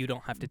thing. But you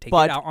don't have to take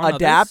it out on But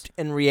adapt others.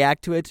 and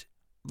react to it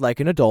like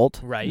an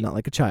adult, right? Not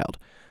like a child.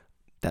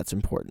 That's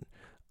important.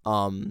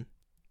 Again,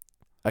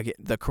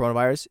 the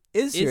coronavirus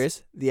is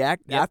serious. The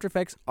after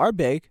effects are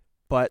big,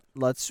 but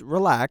let's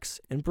relax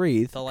and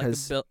breathe.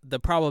 The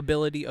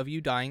probability of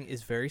you dying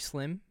is very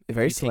slim.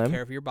 Very if you slim. Take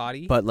care of your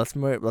body. But let's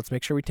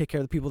make sure we take care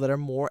of the people that are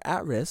more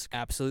at risk.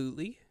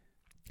 Absolutely.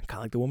 Kind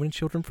of like the woman and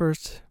children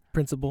first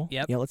principle.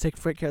 Yep. You know, let's take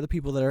care of the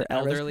people that are at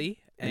elderly risk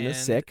and the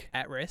sick.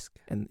 At risk.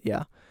 And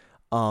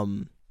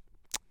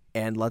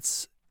and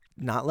let's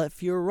not let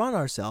fear run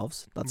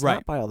ourselves. Let's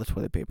not buy all the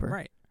toilet paper.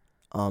 Right.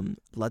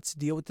 Let's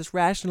deal with this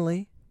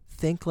rationally.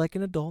 Think like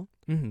an adult.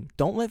 Mm-hmm.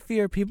 Don't let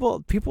fear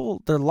people.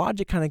 Their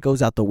logic kind of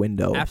goes out the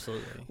window.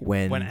 Absolutely.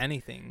 When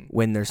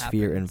there's happens.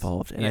 Fear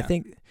involved, and I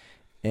think,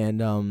 the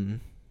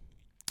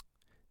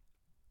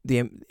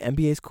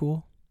NBA is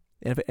cool.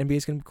 NBA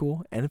is gonna be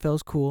cool. NFL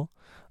is cool.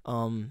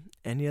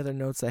 Any other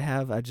notes I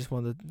have? I just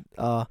wanted.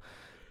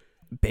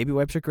 Baby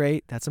wipes are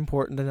great. That's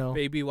important to know.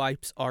 Baby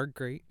wipes are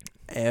great.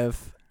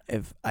 If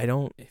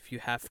you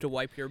have to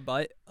wipe your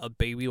butt, a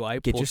baby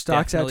wipe. Get your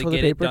stocks out of toilet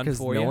paper because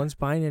no one's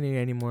buying any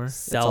anymore.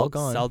 It's all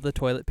gone. Sell the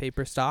toilet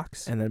paper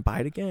stocks and then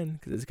buy it again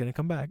because it's gonna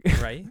come back.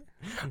 Right.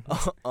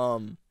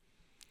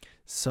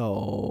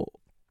 So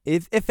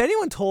if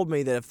anyone told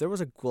me that if there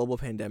was a global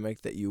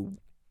pandemic that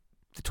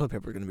the toilet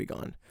paper is gonna be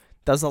gone,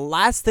 that was the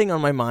last thing on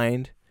my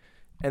mind.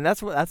 And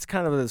that's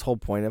kind of this whole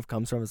point of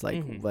comes from is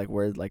like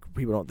where like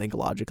people don't think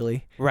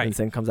logically. Right. And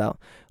then comes out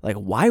like,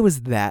 why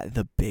was that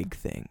the big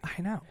thing?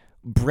 I know.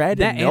 Bread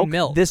and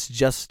milk. This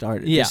just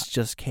started. Yeah. This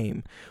just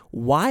came.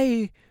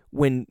 Why,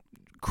 when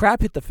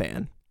crap hit the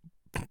fan,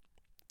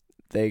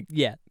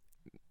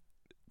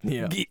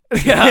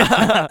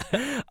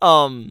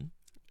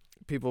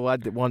 people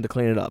wanted to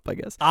clean it up, I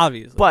guess.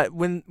 Obviously. But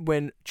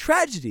when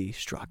tragedy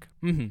struck,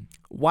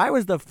 why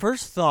was the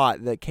first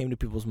thought that came to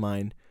people's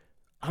mind?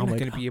 I'm not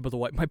going to be able to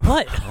wipe my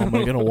butt. How am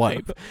I going to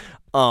wipe?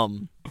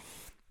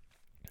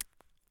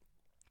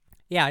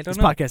 Yeah, I don't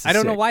know. I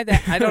don't know why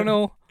that. I don't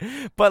know.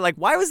 But like,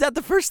 why was that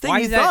the first thing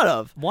you thought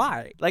of?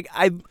 Why? Like,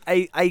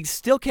 I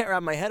still can't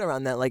wrap my head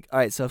around that. Like, all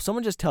right, so if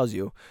someone just tells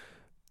you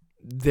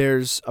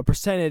there's a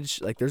percentage,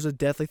 like there's a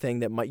deathly thing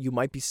that you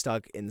might be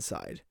stuck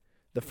inside,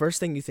 the first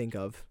thing you think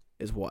of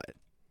is what?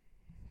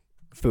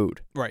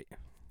 Food. Right.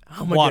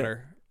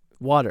 Water.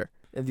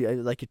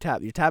 Like your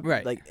tap.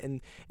 Right. Like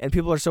and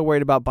people are so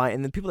worried about buying,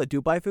 and the people that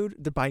do buy food,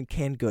 they're buying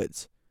canned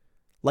goods.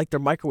 Like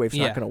their microwave's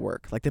not going to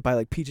work. Like they buy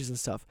like peaches and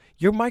stuff.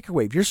 Your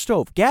microwave, your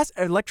stove, gas,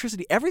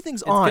 electricity,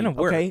 everything's on. It's going to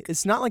work. Okay?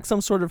 It's not like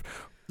some sort of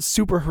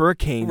super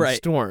hurricane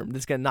storm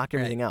that's going to knock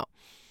everything out.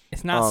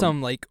 It's not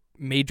some like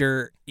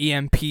major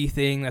EMP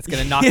thing that's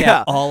going to knock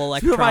out all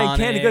electronics. People buying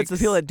candy goods, the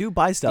people that do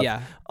buy stuff.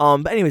 Yeah.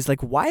 But anyways,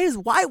 like why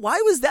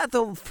was that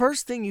the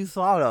first thing you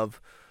thought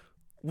of?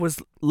 Was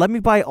let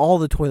me buy all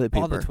the toilet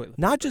paper.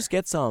 Not just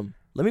get some.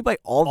 Let me buy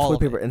all the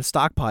toilet paper and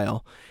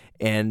stockpile.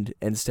 And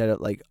instead of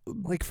like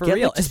for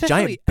real, like this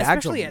giant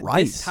bags of at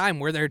rice. This time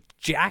where they're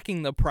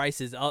jacking the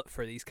prices up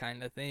for these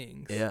kind of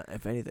things. Yeah,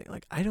 if anything,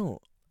 like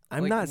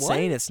I'm not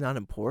saying it's not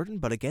important,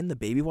 but again, the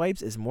baby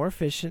wipes is more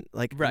efficient.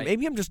 Like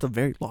maybe I'm just a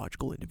very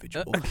logical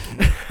individual.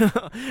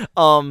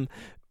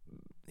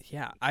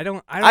 Yeah, I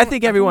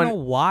think everyone. I don't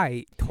know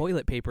why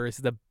toilet paper is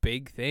the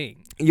big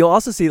thing. You'll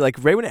also see, like,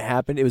 right when it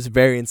happened, it was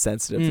very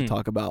insensitive to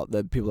talk about.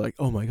 That people are like,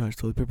 oh my gosh,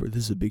 toilet paper,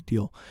 this is a big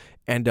deal.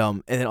 And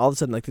then all of a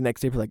sudden, like, the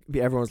next day, like,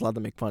 everyone was allowed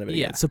to make fun of it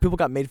again. So people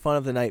got made fun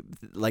of the night,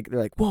 like, they're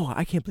like, whoa,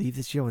 I can't believe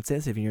this is so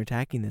insensitive and you're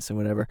attacking this or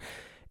whatever.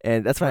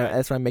 And that's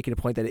why I'm making a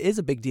point that it is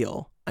a big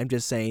deal. I'm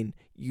just saying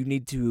you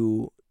need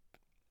to,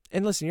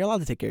 and listen, you're allowed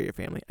to take care of your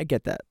family. I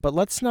get that. But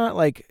let's not,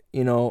 like,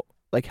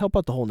 help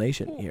out the whole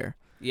nation here.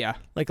 Yeah.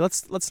 Like,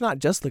 let's not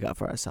just look out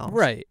for ourselves.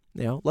 Right.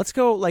 Let's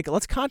go, like,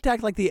 let's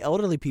contact, like, the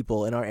elderly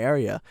people in our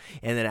area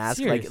and then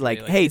ask,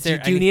 like, hey, do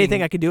you need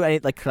anything I can do?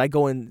 Like, could I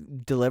go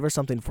and deliver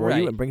something for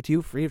you and bring it to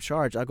you free of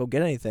charge? I'll go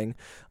get anything.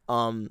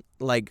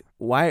 Like,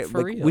 why?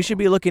 Like, we should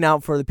be looking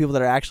out for the people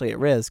that are actually at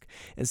risk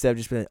instead of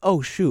just being like,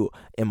 oh, shoot,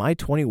 am I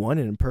 21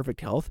 and in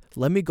perfect health?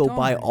 Let me go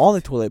buy all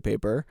the toilet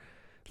paper.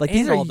 Like, and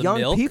these are the young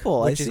milk,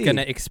 people, which is going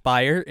to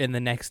expire in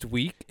the next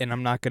week, and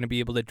I'm not going to be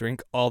able to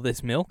drink all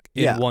this milk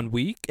in 1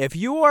 week. If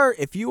you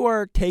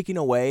are taking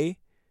away,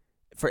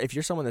 if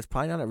you're someone that's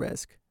probably not at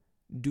risk,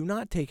 do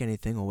not take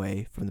anything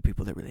away from the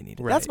people that really need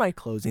it. Right. That's my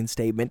closing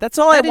statement. That's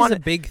all I want. That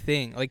is a big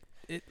thing.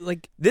 It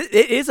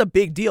is a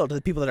big deal to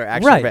the people that are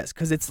actually at risk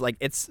because it's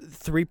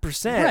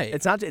 3%. Right.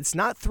 It's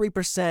not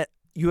 3%.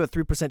 You have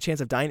 3% chance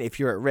of dying if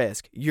you're at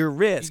risk. Your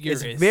risk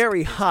is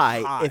very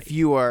high if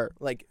you are,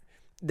 like.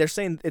 They're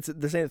saying a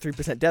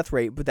 3% death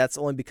rate, but that's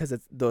only because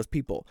it's those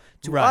people.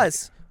 To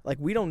us, like,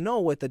 we don't know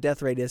what the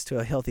death rate is to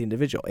a healthy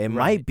individual. It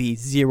might be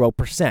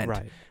 0%.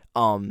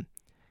 Right.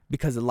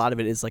 Because a lot of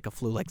it is like a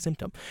flu-like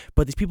symptom.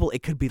 But these people,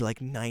 it could be like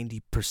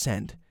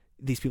 90%.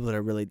 These people that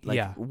are really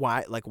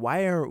why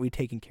aren't we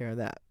taking care of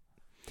that?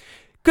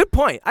 Good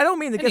point. I don't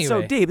mean to get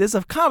so deep. This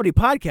is a comedy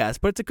podcast,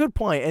 but it's a good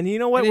point. And you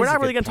know what? We're not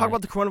really going to talk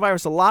about the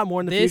coronavirus a lot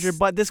more in the future,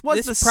 but this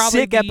was the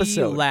sick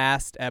episode.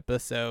 Last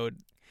episode.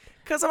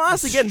 Because I'm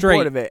honestly getting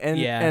bored of it,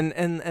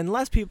 and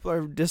less people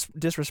are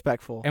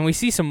disrespectful. And we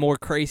see some more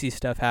crazy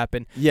stuff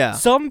happen. Yeah.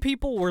 Some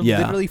people were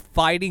literally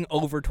fighting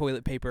over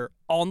toilet paper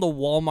on the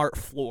Walmart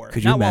floor.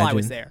 Could you imagine? While I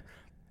was there.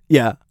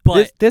 Yeah.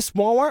 But this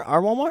Walmart?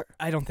 Our Walmart?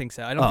 I don't think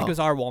so. I don't think it was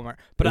our Walmart.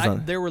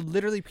 But there were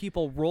literally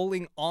people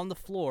rolling on the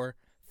floor,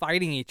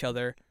 fighting each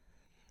other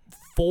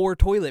for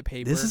toilet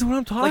paper. This is what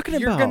I'm talking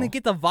about. You're going to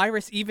get the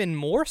virus even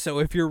more so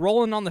if you're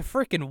rolling on the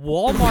freaking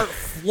Walmart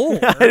floor.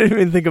 I didn't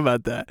even think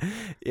about that.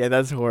 Yeah,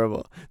 that's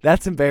horrible.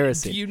 That's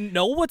embarrassing. Do you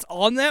know what's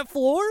on that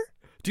floor?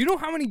 Do you know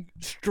how many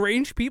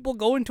strange people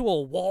go into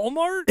a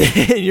Walmart?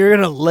 And you're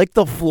going to lick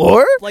the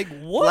floor? Like,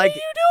 what are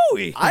you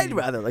doing? I'd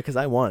rather, because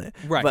I want it.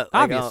 Right, but,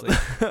 obviously.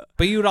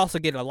 But you would also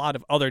get a lot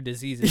of other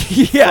diseases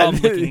from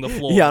licking the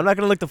floor. Yeah, I'm not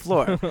going to lick the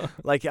floor.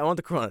 Like, I want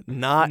the corona.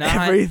 Not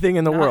everything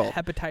in the world.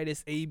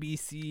 Hepatitis A, B,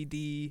 C,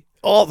 D.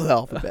 All the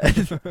alphabet.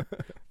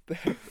 The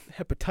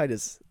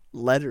hepatitis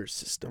letter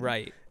system.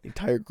 Right. The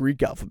entire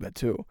Greek alphabet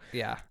too.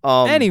 Yeah.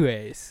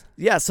 Anyways.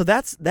 Yeah, so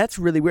that's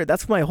really weird.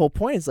 That's my whole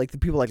point. Is like the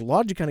people, like,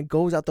 logic kind of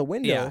goes out the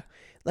window. Yeah.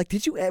 Like,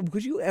 could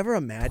you ever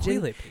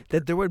imagine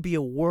that there would be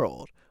a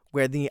world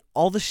where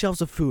all the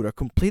shelves of food are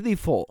completely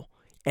full,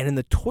 and in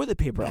the toilet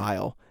paper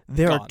aisle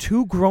there are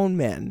two grown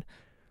men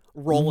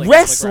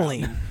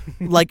wrestling,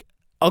 like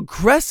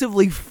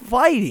aggressively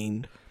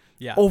fighting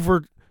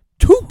over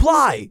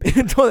 2-ply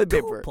toilet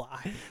paper.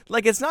 2-ply.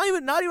 Like, it's not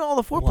even all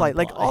the 4-ply.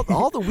 Like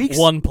all the weeks.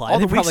 1-ply.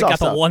 They probably got the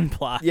stuff.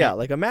 1-ply. Yeah,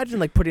 like,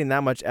 imagine, like, putting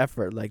that much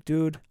effort. Like,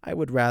 dude, I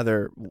would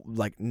rather,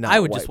 like, not. I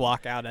would just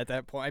walk out at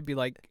that point. I'd be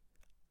like,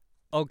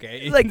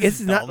 okay. Like, it's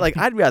not like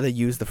I'd rather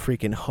use the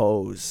freaking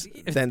hose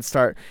than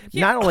start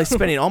not only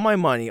spending all my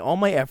money, all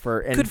my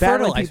effort, and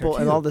battling people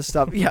and all this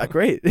stuff. Yeah,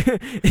 great. Start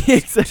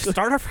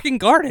a freaking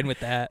garden with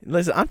that.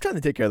 Listen, I'm trying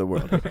to take care of the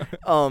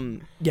world.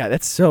 Yeah,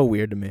 that's so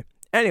weird to me.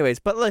 Anyways,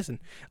 but listen,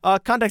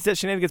 contact at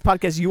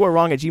shenaniganspodcast,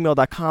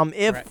 youarewrong@gmail.com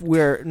if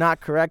we're not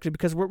corrected,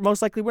 because we're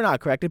most likely not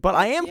corrected, but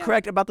I am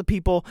correct about the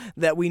people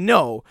that we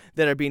know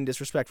that are being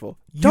disrespectful.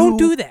 Don't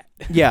do that.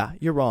 Yeah,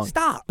 you're wrong.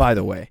 Stop. By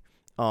the way,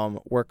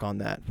 work on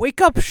that. Wake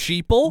up,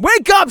 sheeple.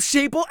 Wake up,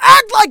 sheeple.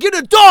 Act like an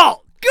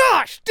adult.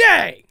 Gosh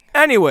dang.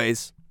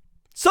 Anyways.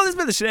 So this has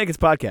been the Shenanigans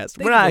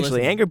Podcast. We're not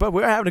actually angry, but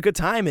we're having a good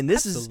time, and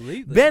this has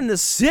been the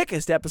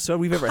sickest episode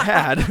we've ever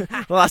had.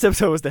 The last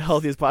episode was the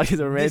healtiest podcast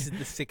ever made. This is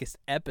the sickest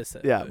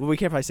episode. Yeah, but we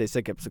can't probably say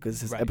sick episode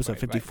because this is episode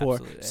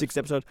 54. Sixth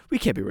episode. We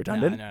can't be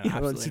redundant. No,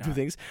 absolutely not. Two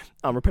things.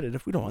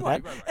 Repetitive. We don't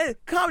want that. And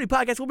comedy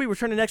podcast. We'll be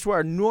returning next to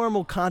our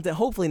normal content,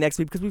 hopefully next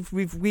week, because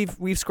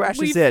we've scratched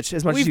this itch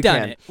as much as you can.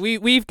 We've done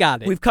it. We've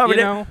got it. We've covered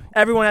it.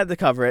 Everyone had to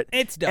cover it.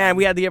 It's done. And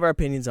we had to give our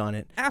opinions on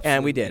it. Absolutely.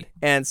 And we did.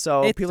 And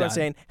so people are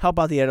saying, help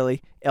out the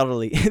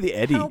elderly, the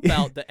Eddie. How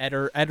about the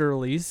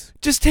Edderleys?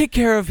 Just take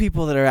care of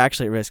people that are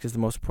actually at risk is the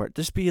most important.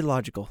 Just be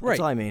logical. Right.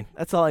 That's all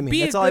I mean.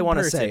 That's all I want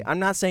to say. I'm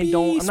not saying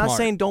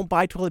don't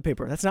buy toilet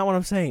paper. That's not what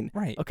I'm saying.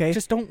 Right. Okay.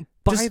 Just don't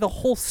buy the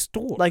whole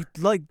store. Like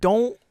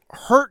don't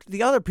hurt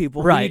the other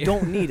people who you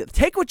don't need it.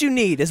 Take what you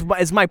need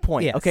is my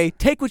point. Yes. Okay.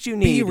 Take what you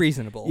need. Be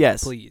reasonable.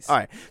 Yes. Please. All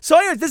right. So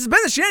anyways, this has been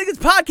the Shenanigans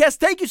Podcast.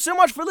 Thank you so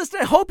much for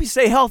listening. I hope you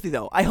stay healthy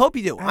though. I hope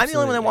you do. Absolutely. I'm the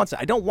only one that wants it.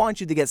 I don't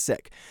want you to get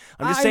sick.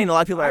 I'm just saying a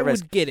lot of people are at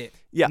risk. I would get it.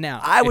 Yeah,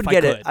 now. I would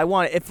get it. Could. I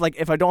want it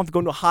if I don't have to go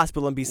into a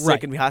hospital and be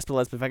sick and be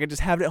hospitalized, but if I could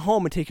just have it at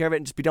home and take care of it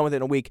and just be done with it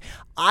in a week,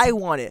 I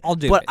want it. I'll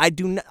do but it. I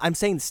do not, I'm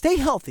saying stay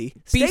healthy,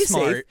 be stay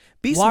smart, safe,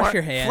 be wash smart,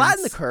 your hands,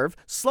 flatten the curve,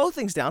 slow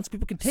things down so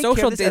people can take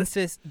social care of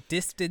this.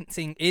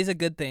 distancing is a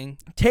good thing.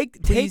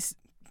 Please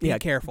be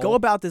careful. Go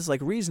about this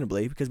like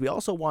reasonably because we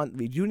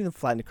do need to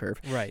flatten the curve.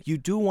 Right. You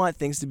do want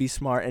things to be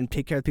smart and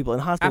take care of people in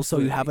hospitals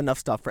Absolutely. so you have enough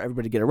stuff for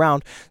everybody to get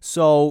around.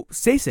 So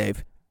stay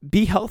safe,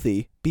 be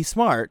healthy, be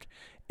smart.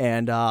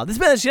 And this has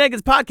been the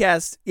Shenanigans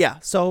Podcast. Yeah,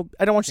 so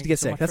I don't want you to get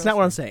sick. That's not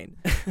what I'm saying.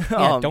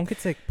 Yeah, don't get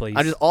sick, please.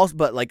 I just also,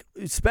 but like,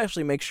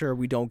 especially make sure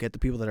we don't get the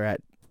people that are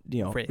at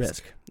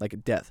risk, like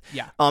death.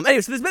 Yeah.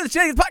 Anyway, so this has been the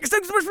Shenanigans Podcast.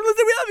 Thanks so much for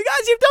listening. We love you guys.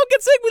 If you don't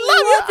get sick, we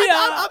love you.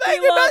 I'm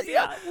angry about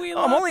you.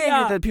 I'm only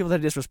angry at the people that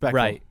are disrespectful.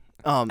 Right.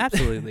 But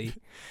Absolutely.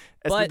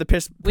 But the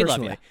piss we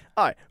personally. love you.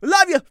 All right, we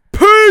love you.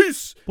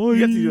 Peace. Bye.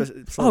 You have to do a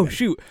slogan. Oh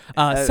shoot!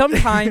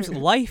 Sometimes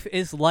life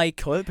is like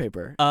toilet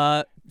paper.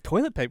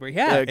 Toilet paper,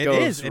 yeah, it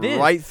is. It is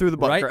right through the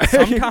butt crack.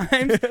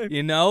 Sometimes,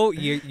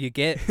 you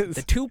get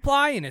the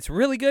 2-ply and it's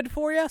really good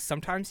for you.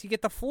 Sometimes you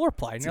get the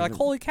 4-ply and you're like,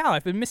 holy cow,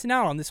 I've been missing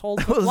out on this whole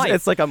life.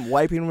 It's like I'm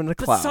wiping in the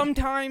cloud. But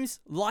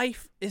sometimes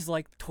life is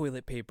like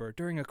toilet paper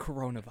during a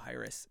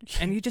coronavirus,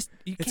 and you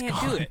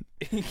can't do it.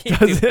 You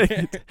can't do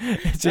it.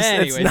 It's just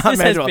Anyways, it's not this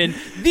manageable. has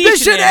been the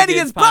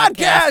Shenanigans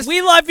Podcast.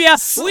 We love you.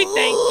 We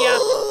thank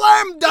you.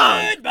 Slam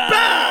dunk.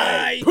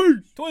 Goodbye.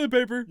 Peace. Toilet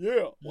paper.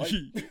 Yeah. Wipe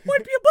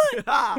your butt.